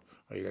over, or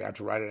you're going to have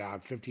to write it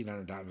out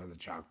 1,500 times on the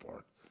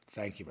chalkboard.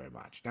 Thank you very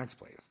much. Next,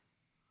 please.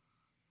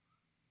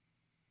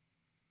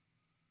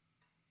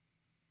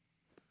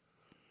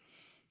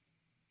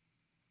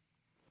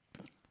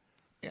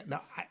 Yeah, no,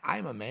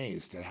 I'm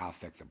amazed at how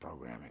thick the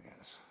programming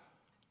is.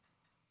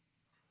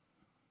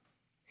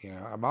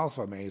 I'm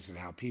also amazed at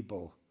how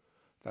people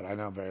that I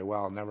know very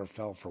well never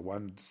fell for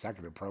 1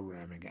 second of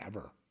programming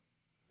ever.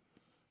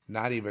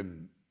 Not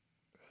even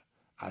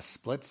a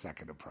split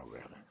second of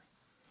programming.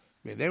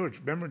 I mean,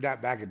 remember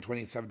that back in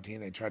 2017,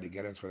 they tried to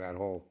get us with that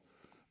whole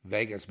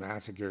Vegas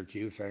Massacre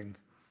Q thing?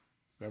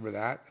 Remember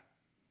that?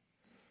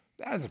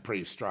 That was a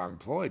pretty strong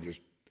ploy,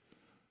 just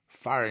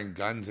firing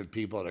guns at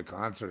people at a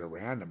concert at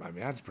random. I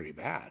mean, that's pretty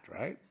bad,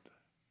 right?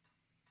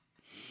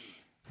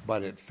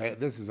 But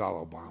this is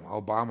all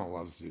Obama. Obama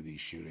loves to do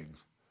these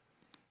shootings.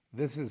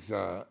 This is,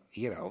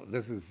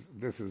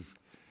 this is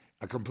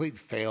a complete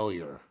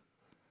failure.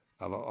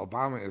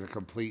 Obama is a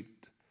complete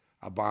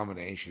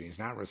abomination. He's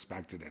not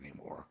respected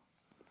anymore,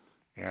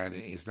 and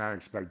he's not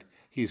expected.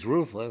 He's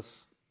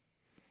ruthless.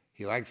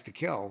 He likes to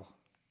kill,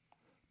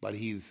 but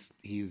he's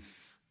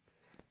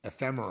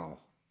ephemeral.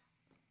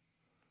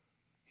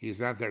 He's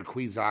not their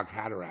Kwisatz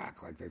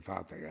Haderach like they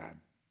thought they had.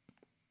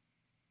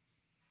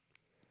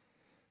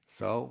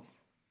 So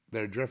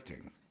they're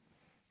drifting.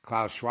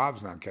 Klaus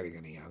Schwab's not getting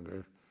any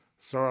younger.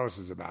 Soros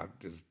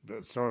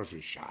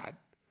is shot.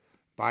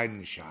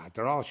 Biden's shot.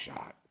 They're all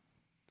shot.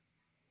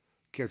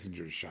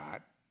 Kissinger's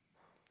shot.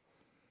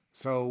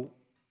 So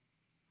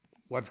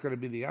what's going to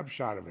be the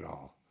upshot of it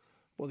all?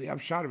 Well, the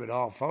upshot of it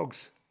all,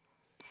 folks,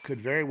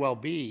 could very well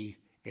be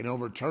an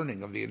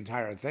overturning of the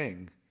entire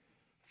thing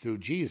through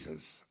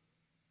Jesus.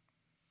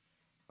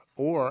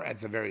 Or, at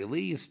the very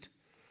least,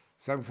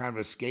 some kind of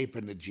escape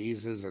into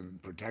Jesus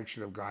and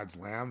protection of God's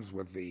lambs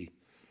with the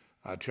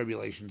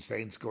tribulation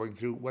saints going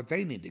through what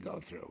they need to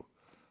go through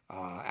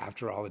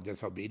after all the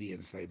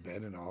disobedience they've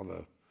been and all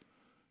the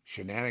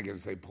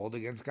shenanigans they pulled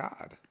against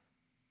God.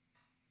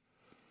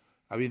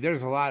 I mean,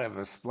 there's a lot of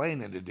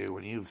explaining to do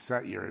when you've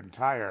set your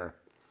entire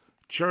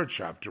church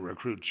up to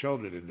recruit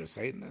children into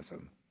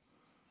Satanism,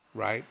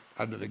 right?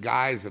 Under the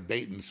guise of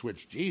bait and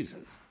switch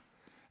Jesus.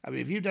 I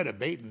mean, if you've done a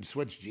bait and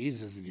switch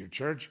Jesus in your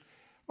church,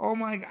 oh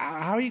my,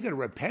 how are you going to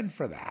repent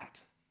for that?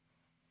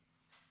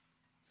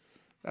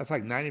 That's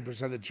like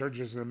 90% of the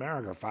churches in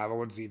America,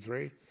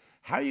 501c3.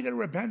 How are you going to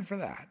repent for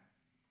that?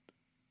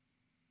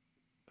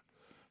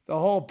 The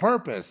whole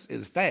purpose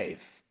is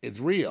faith. It's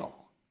real.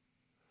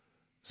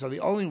 So the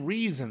only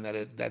reason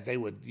that they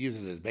would use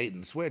it as bait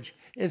and switch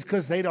is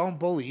because they don't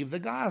believe the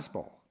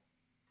gospel.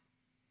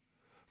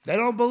 They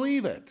don't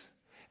believe it.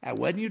 And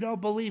when you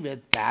don't believe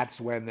it, that's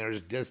when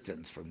there's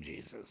distance from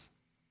Jesus.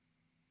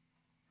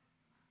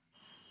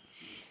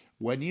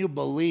 When you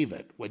believe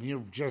it, when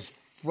you're just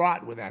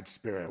fraught with that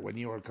spirit, when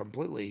you are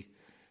completely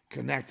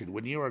connected,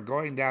 when you are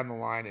going down the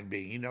line and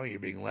you're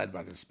being led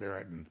by the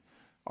Spirit and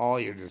all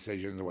your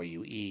decisions, the way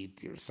you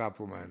eat, your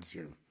supplements,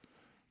 your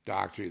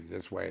doctor,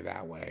 this way,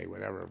 that way,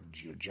 whatever,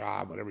 your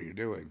job, whatever you're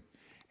doing,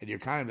 and you're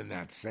kind of in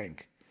that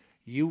sync,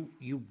 you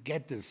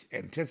get this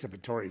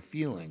anticipatory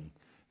feeling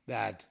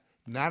that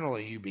not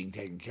only are you being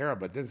taken care of,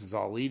 but this is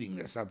all leading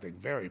to something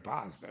very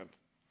positive.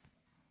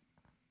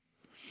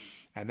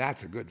 And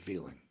that's a good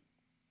feeling.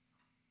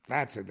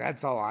 That's it.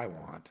 That's all I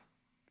want.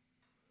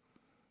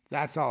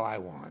 That's all I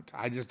want.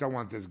 I just don't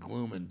want this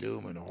gloom and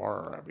doom and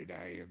horror every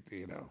day,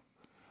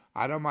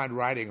 I don't mind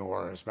writing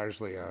horror,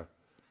 especially a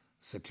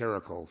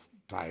satirical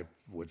type,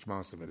 which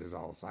most of it is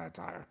all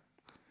satire.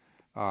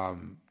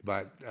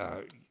 But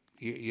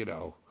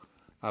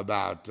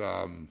about,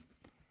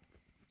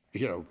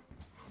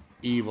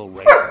 evil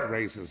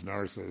racist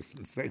nurses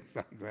and things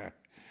like that.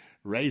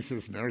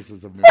 Racist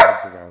nurses of New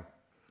Mexico.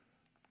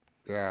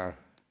 Yeah.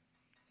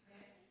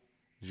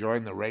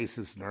 Join the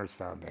Racist Nurse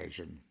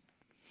Foundation.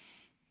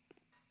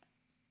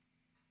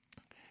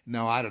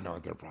 No, I don't know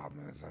what their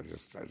problem is.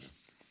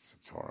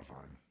 It's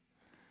horrifying.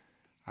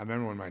 I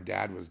remember when my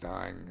dad was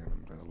dying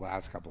in the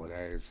last couple of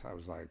days, I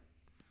was like,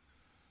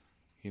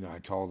 I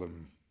told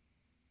him,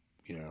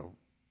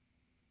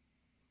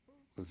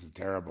 this is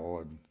terrible.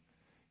 And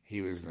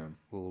he was in a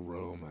little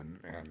room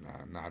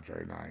and not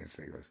very nice.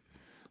 He goes,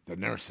 the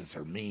nurses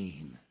are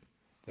mean.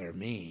 They're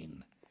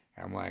mean.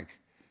 I'm like,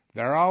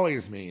 they're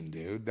always mean,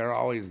 dude. They're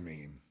always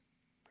mean.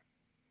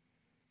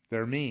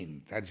 They're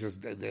mean. They're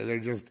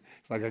just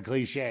like a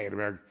cliche in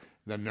America.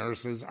 The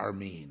nurses are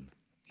mean,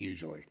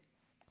 usually.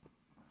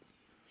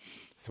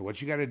 So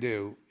what you got to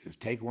do is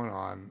take one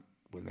on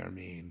when they're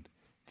mean,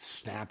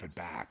 snap it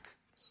back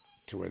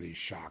to where you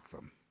shock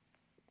them.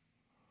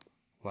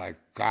 Like,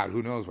 God,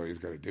 who knows what he's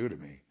going to do to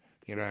me?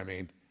 You know what I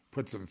mean?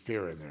 Put some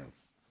fear in there.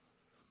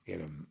 Get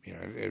them, you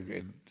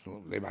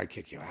know, they might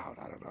kick you out.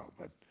 I don't know.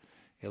 But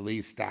at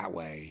least that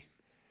way,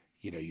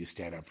 you know, you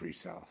stand up for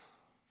yourself.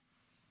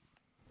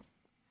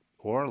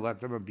 Or let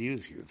them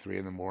abuse you. 3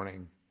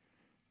 a.m.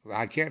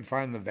 I can't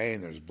find the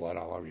vein. There's blood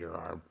all over your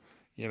arm.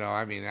 You know,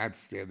 I mean,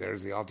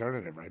 there's the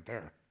alternative right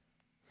there.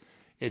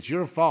 It's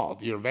your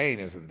fault. Your vein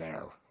isn't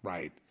there,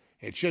 right?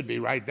 It should be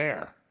right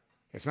there.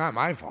 It's not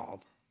my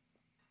fault.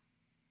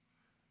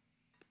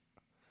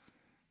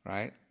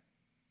 Right?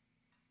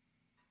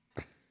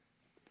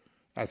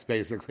 That's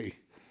basically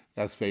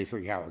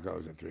how it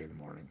goes at 3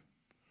 a.m.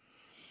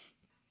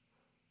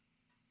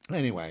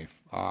 Anyway,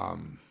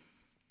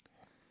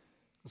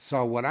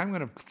 so what I'm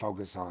going to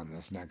focus on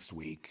this next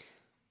week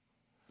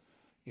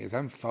is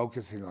I'm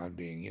focusing on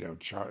being, you know,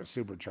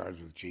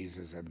 supercharged with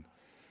Jesus, and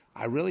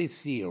I really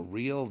see a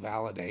real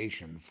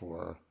validation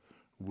for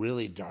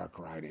really dark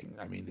writing.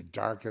 I mean, the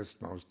darkest,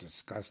 most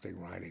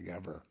disgusting writing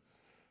ever,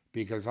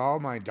 because all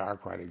my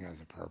dark writing has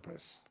a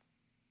purpose.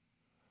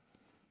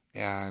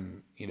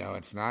 And, you know,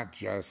 it's not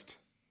just,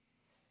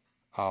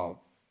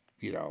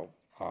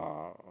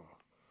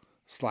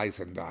 slice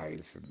and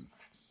dice and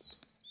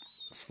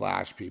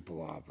slash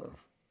people up, or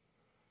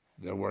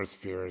their worst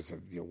fear is a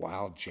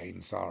wild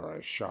chainsaw or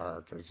a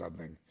shark or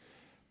something.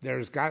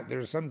 There's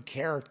some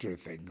character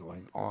thing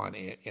going on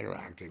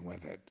interacting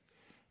with it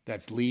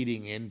that's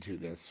leading into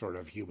this sort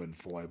of human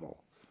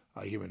foible,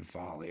 a human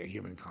folly, a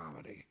human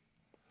comedy.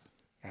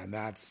 And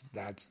that's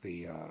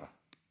the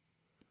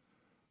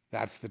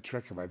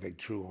trick of, I think,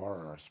 true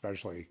horror,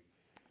 especially,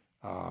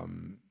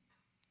 you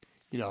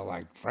know,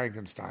 like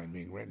Frankenstein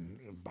being written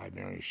by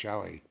Mary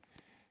Shelley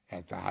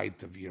at the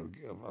height of, you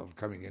know, of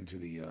coming into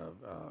the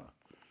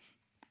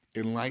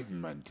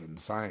Enlightenment and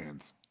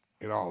science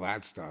and all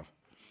that stuff,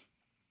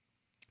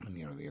 and,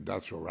 you know, the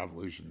Industrial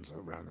Revolution's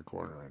around the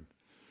corner, and,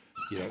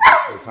 you know,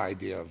 this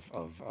idea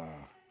of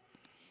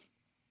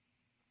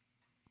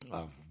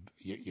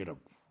you know,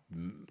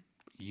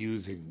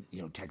 using,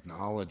 you know,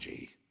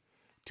 technology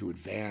to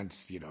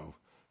advance, you know,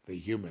 the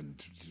human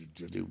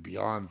to do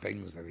beyond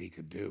things that he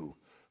could do,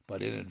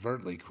 but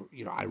inadvertently,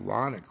 you know,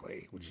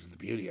 ironically, which is the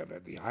beauty of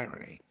it, the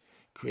irony,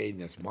 creating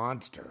this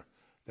monster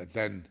that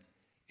then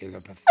is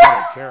a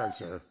pathetic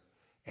character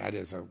and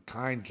is a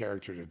kind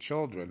character to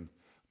children,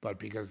 but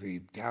because the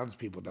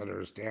townspeople don't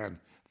understand,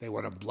 they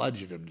want to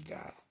bludgeon him to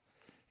death.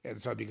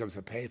 And so it becomes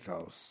a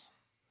pathos.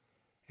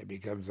 It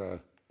becomes in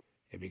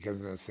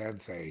a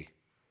sense, a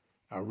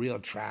real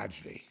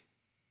tragedy.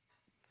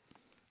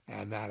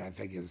 And that, I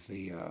think, is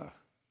the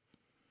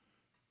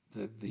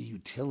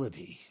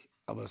utility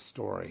of a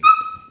story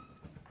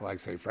like,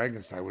 say,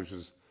 Frankenstein, which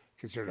is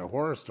considered a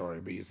horror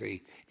story, but you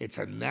see, it's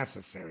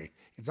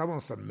it's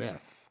almost a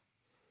myth,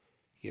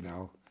 you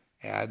know,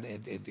 and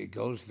it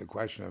goes to the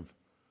question of,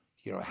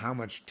 you know, how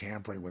much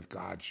tampering with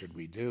God should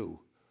we do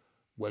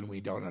when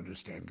we don't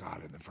understand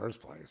God in the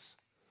first place?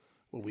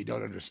 When we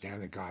don't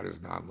understand that God is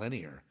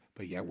nonlinear,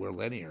 but yet we're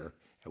linear,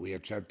 and we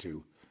attempt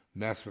to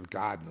mess with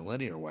God in a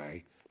linear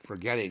way,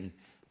 forgetting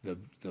the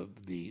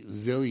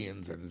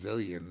zillions and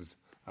zillions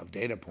of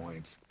data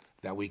points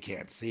that we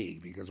can't see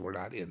because we're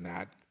not in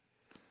that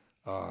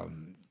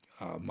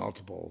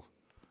multiple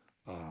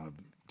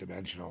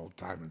dimensional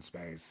time and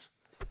space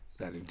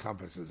that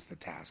encompasses the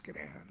task at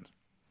hand.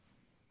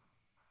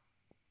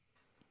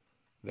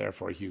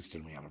 Therefore,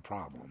 Houston, we have a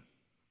problem.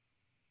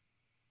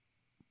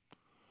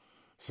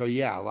 So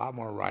yeah, a lot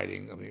more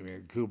writing. I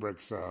mean,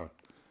 Kubrick's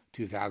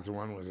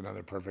 2001 was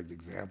another perfect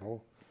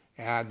example,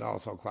 and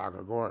also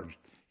Clockwork Orange.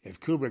 If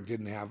Kubrick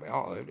didn't have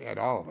all of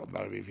them,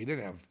 but if he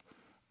didn't have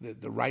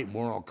the right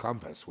moral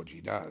compass, which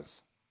he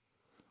does,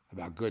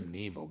 about good and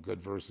evil,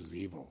 good versus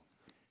evil,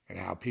 and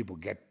how people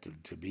get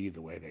to be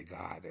the way they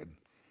got,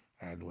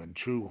 and when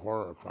true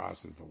horror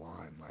crosses the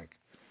line,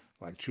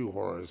 like true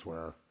horror is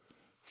where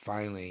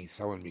finally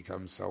someone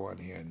becomes so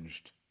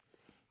unhinged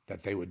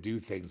that they would do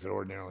things that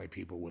ordinarily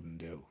people wouldn't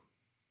do.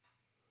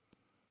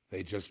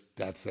 They just,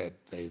 that's it.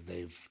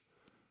 They've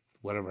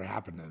whatever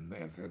happened to them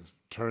has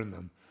turned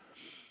them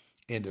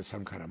into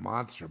some kind of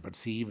monster. But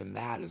see, even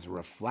that is a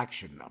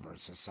reflection of our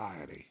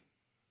society.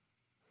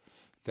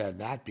 Then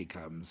that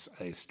becomes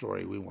a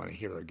story we want to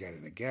hear again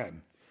and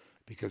again,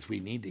 because we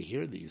need to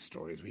hear these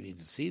stories. We need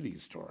to see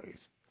these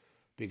stories,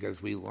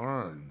 because we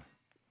learn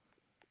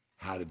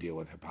how to deal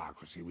with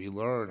hypocrisy. We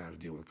learn how to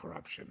deal with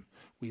corruption.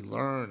 We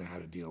learn how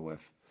to deal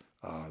with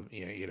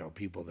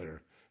people that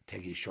are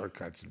taking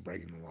shortcuts and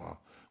breaking the law.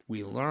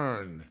 We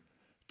learn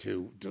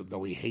to though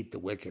we hate the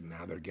wicked and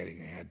how they're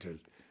getting ahead,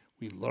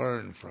 we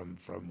learn from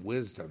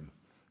wisdom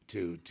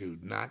to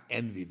not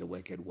envy the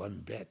wicked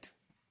one bit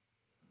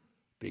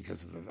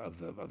because of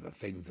the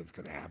things that's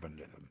going to happen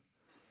to them.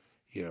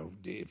 You know,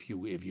 if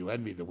you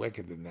envy the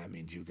wicked, then that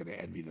means you're going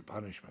to envy the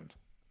punishment,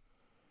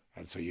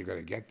 and so you're going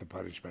to get the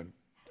punishment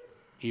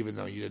even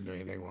though you didn't do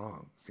anything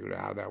wrong. See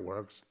how that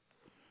works?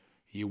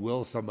 You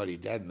will somebody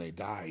dead and they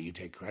die, you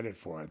take credit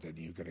for it, then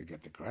you're going to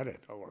get the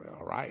credit.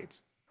 All right.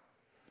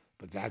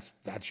 But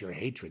that's your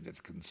hatred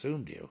that's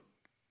consumed you.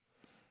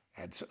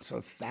 And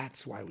so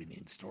that's why we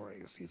need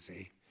stories, you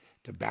see,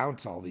 to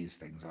bounce all these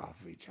things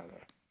off of each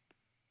other.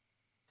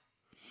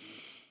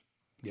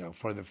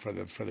 For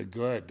the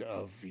good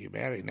of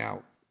humanity.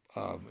 Now,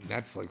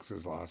 Netflix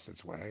has lost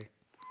its way.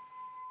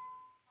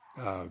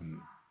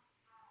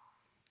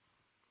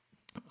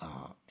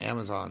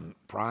 Amazon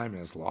Prime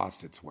has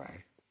lost its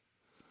way.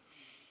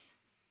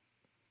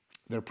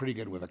 They're pretty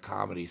good with a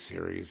comedy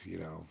series,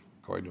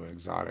 going to an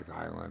exotic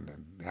island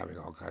and having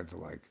all kinds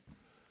of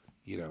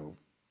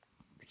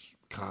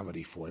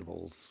comedy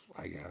foibles,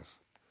 I guess.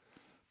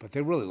 But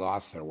they really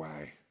lost their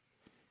way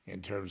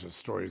in terms of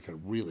stories that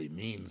really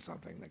mean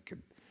something, that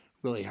could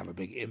really have a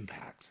big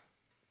impact.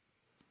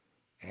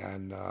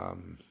 And,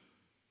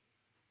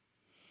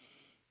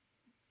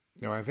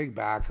 I think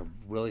back of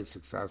really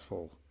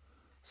successful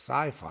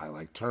sci-fi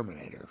like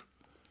Terminator.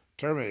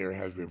 Terminator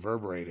has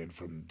reverberated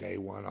from day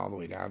one all the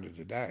way down to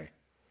today,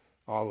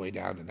 all the way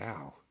down to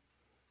now,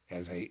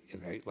 as a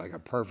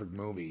perfect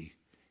movie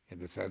in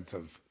the sense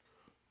of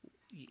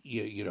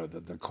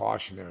the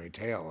cautionary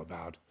tale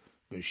about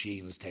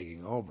machines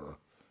taking over,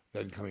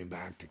 then coming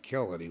back to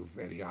kill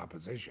any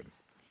opposition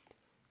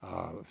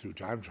through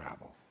time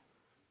travel,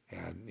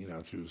 and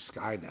through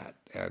Skynet,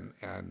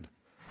 and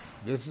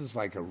this is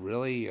like a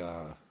really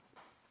an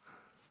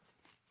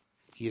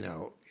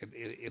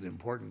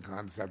important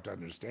concept to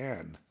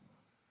understand.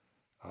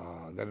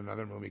 Then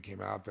another movie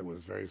came out that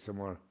was very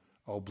similar,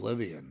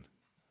 Oblivion,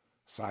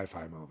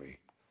 sci-fi movie.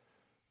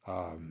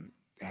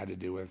 Had to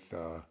do with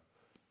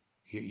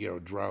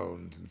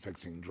drones and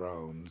fixing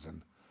drones,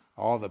 and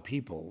all the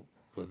people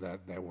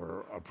that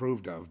were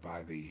approved of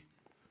by the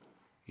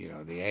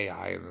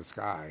AI in the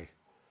sky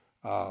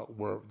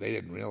they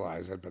didn't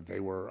realize it, but they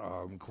were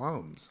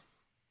clones.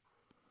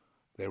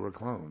 They were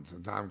clones,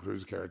 and Tom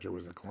Cruise's character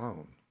was a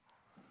clone,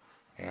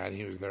 and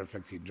he was there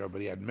fixing drones,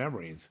 but he had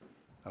memories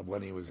of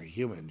when he was a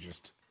human,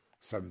 just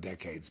some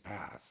decades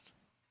past,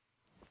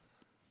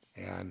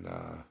 and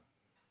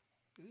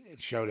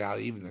it showed how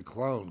even the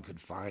clone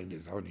could find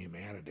his own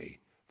humanity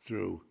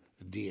through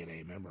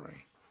DNA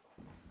memory.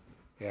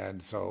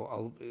 And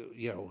so,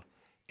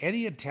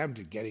 any attempt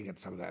at getting at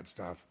some of that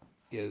stuff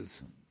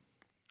is,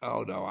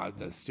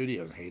 the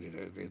studios hated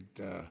it.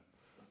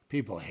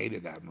 People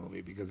hated that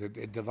movie because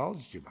it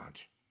divulged too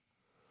much.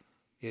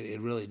 It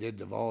really did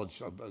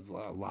divulge a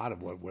lot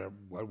of what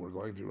we're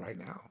going through right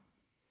now.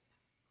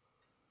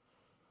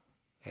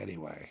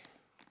 Anyway,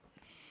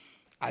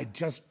 I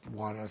just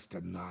want us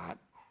to not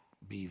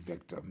be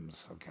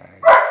victims, okay?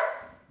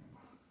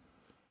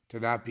 To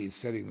not be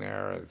sitting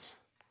there as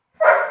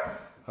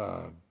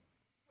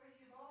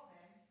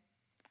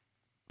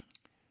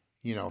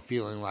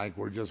feeling like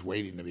we're just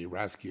waiting to be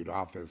rescued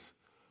off this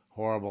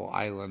horrible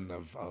island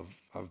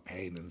of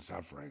pain and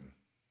suffering.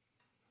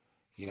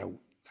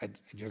 I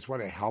just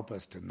want to help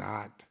us to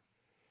not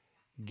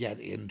get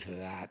into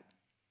that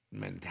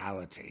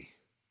mentality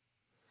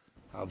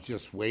of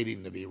just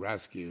waiting to be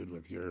rescued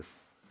with your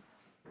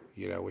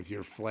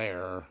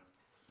flare,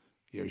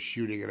 you're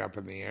shooting it up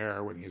in the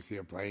air when you see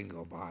a plane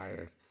go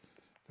by,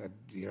 that,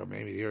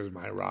 maybe here's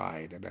my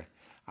ride. And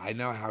I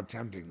know how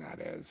tempting that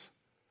is,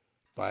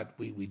 but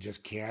we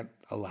just can't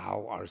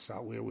allow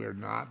ourselves, we're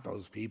not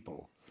those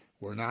people.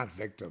 We're not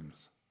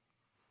victims.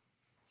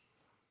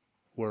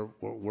 We're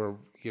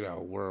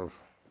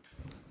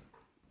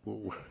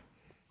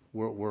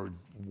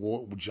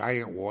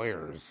giant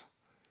warriors.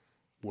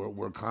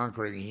 We're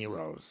conquering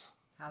heroes.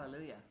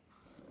 Hallelujah.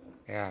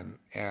 And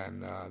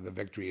the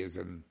victory is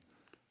in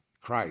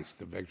Christ.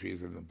 The victory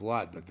is in the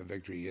blood, but the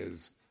victory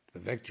is the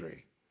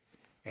victory.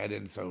 And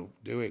in so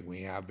doing,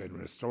 we have been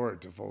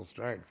restored to full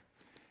strength,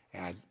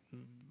 and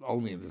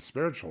only in the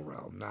spiritual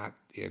realm, not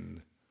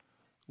in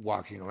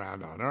walking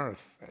around on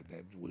earth, and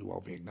that we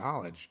won't be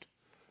acknowledged,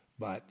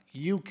 but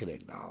you can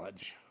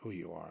acknowledge who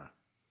you are.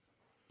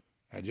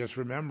 And just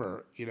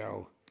remember,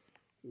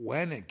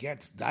 when it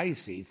gets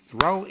dicey,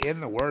 throw in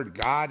the word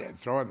God and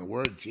throw in the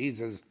word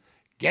Jesus.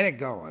 Get it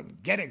going.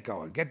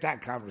 Get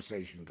that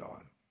conversation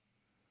going.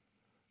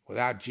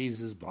 Without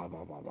Jesus, blah,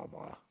 blah, blah, blah,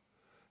 blah.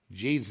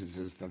 Jesus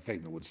is the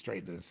thing that would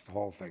straighten this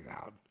whole thing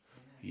out.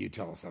 You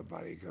tell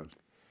somebody,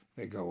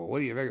 they go, well, what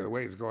do you think of the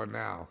way it's going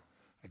now?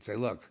 I'd say,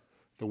 look,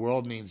 the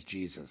world needs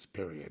Jesus,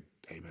 period.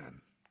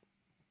 Amen.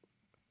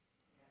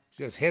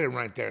 Just hit him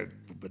right there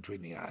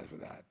between the eyes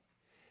with that.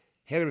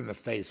 Hit him in the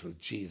face with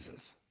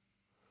Jesus.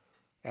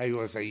 Now you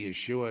want to say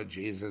Yeshua,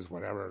 Jesus,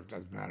 whatever, it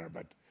doesn't matter,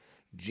 but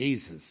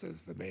Jesus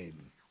is the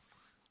main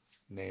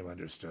name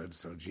understood,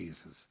 so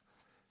Jesus.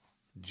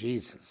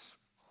 Jesus.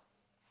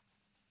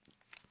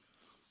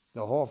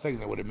 The whole thing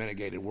that would have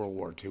mitigated World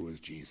War II was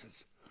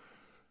Jesus.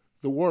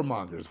 The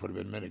warmongers would have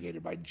been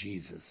mitigated by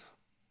Jesus.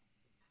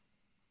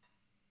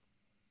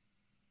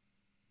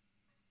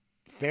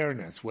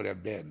 Fairness would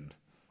have been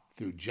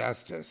through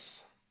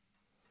justice,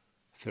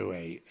 through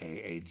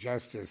a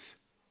justice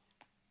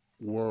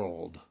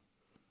world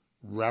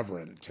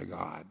reverent to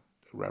God,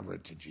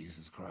 irreverent to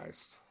Jesus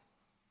Christ.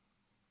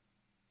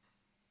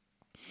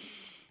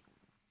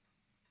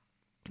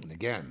 And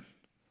again,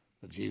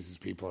 the Jesus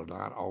people are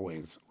not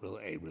always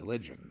a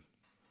religion.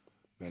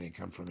 Many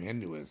come from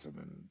Hinduism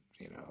and,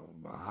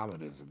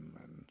 Mohammedanism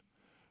and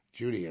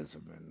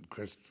Judaism, and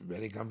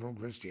many come from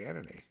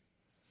Christianity,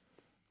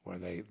 where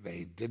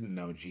they didn't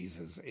know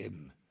Jesus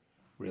in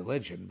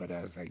religion, but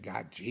as they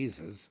got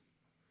Jesus,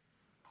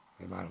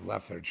 they might have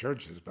left their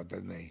churches, but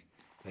then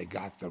they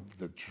got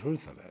the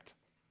truth of it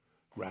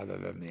rather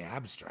than the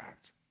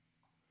abstract.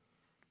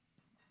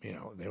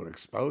 They were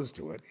exposed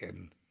to it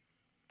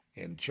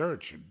in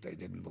church, and they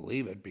didn't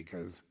believe it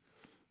because,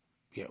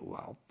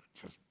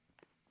 just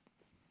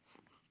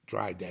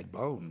dry, dead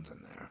bones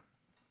in there.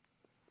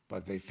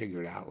 But they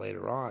figured out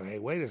later on, hey,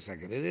 wait a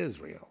second, it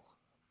is real.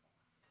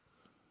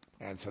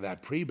 And so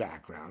that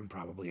pre-background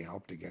probably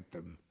helped to get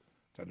them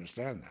to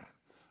understand that.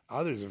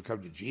 Others have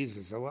come to Jesus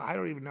and said, well, I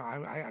don't even know.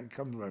 I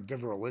come from a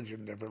different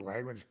religion, different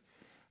language.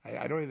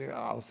 I don't even,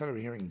 all of a sudden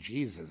I'm hearing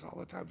Jesus all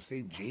the time,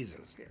 seeing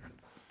Jesus here.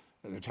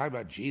 And they're talking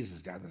about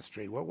Jesus down the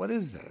street. What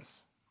is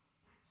this?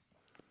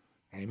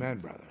 Amen,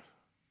 brother.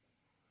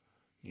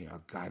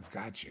 God's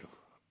got you.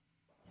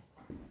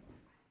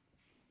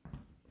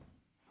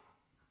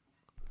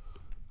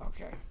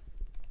 Okay.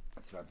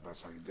 That's about the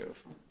best I can do.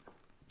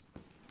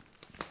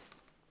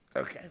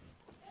 Okay.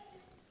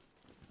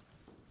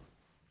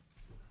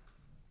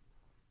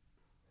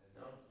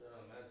 Don't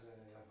mess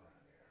anything up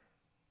around here.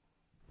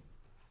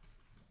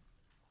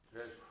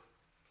 Good.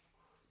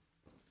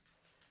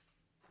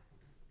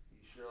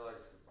 He sure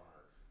likes the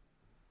bark.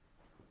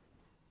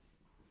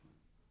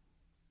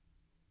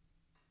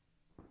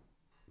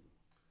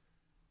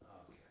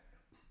 Okay.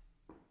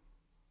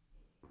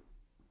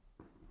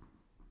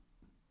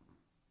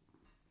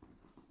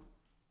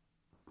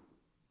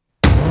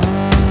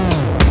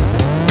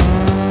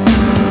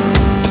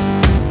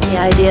 The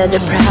idea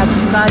that perhaps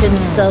God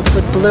himself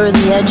would blur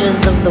the edges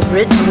of the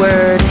written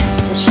word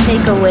to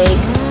shake awake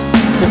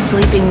the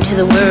sleeping to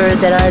the word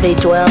that already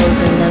dwells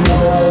in them. The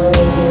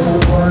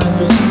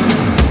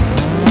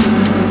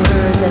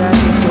word that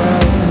already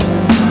dwells in them.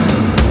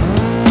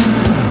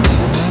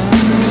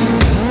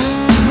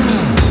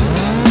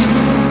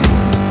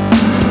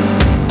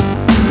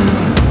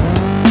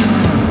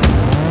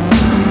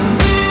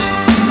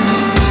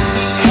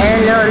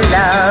 Hello,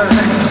 love.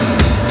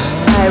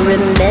 I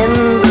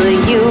remember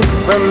you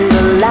from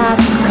the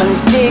last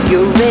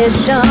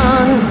configuration.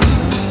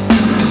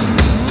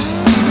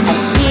 And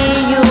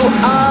here you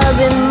are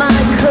in my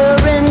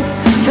current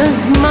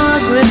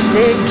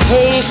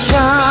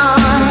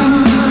transmogrification.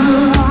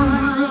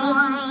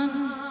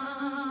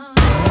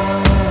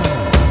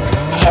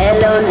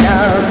 Hello,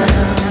 love.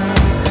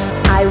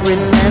 I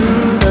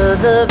remember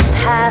the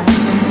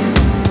past.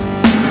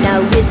 Now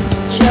it's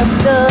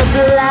just a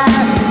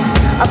blast,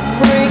 a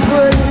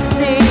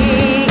frequency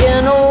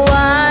in a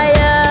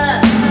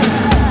wire,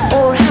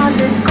 or has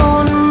it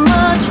gone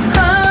much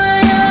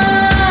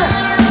higher?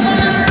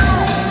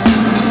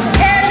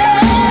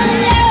 Hello,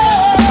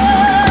 love,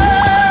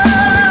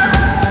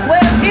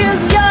 where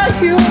is your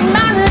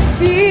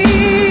humanity?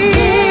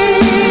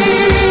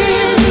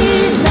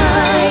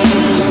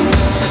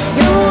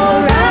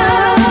 You're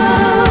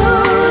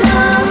out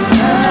of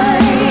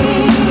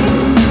time.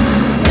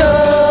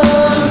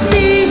 Don't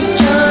be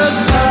just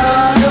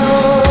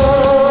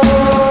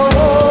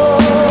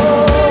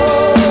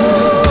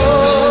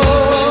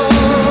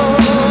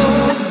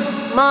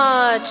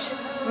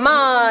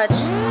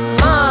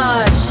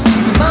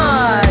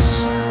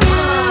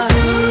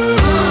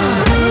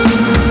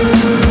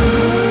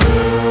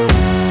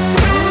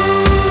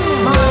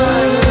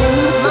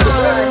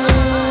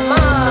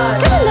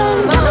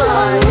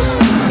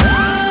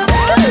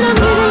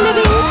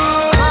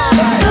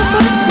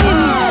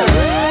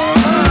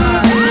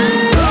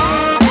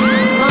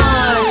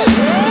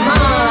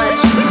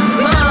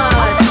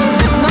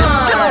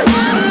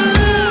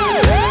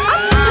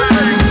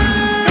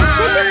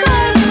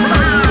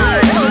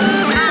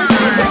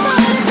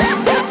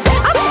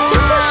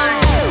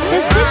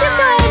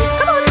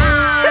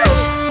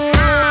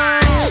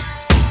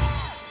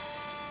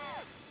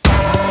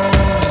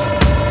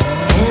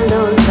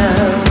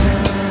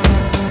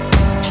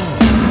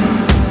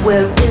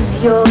Where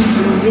is your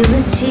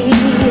humility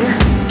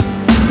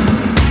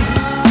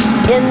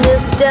in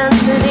this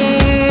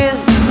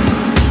density's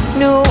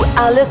new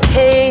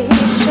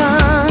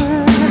allocation?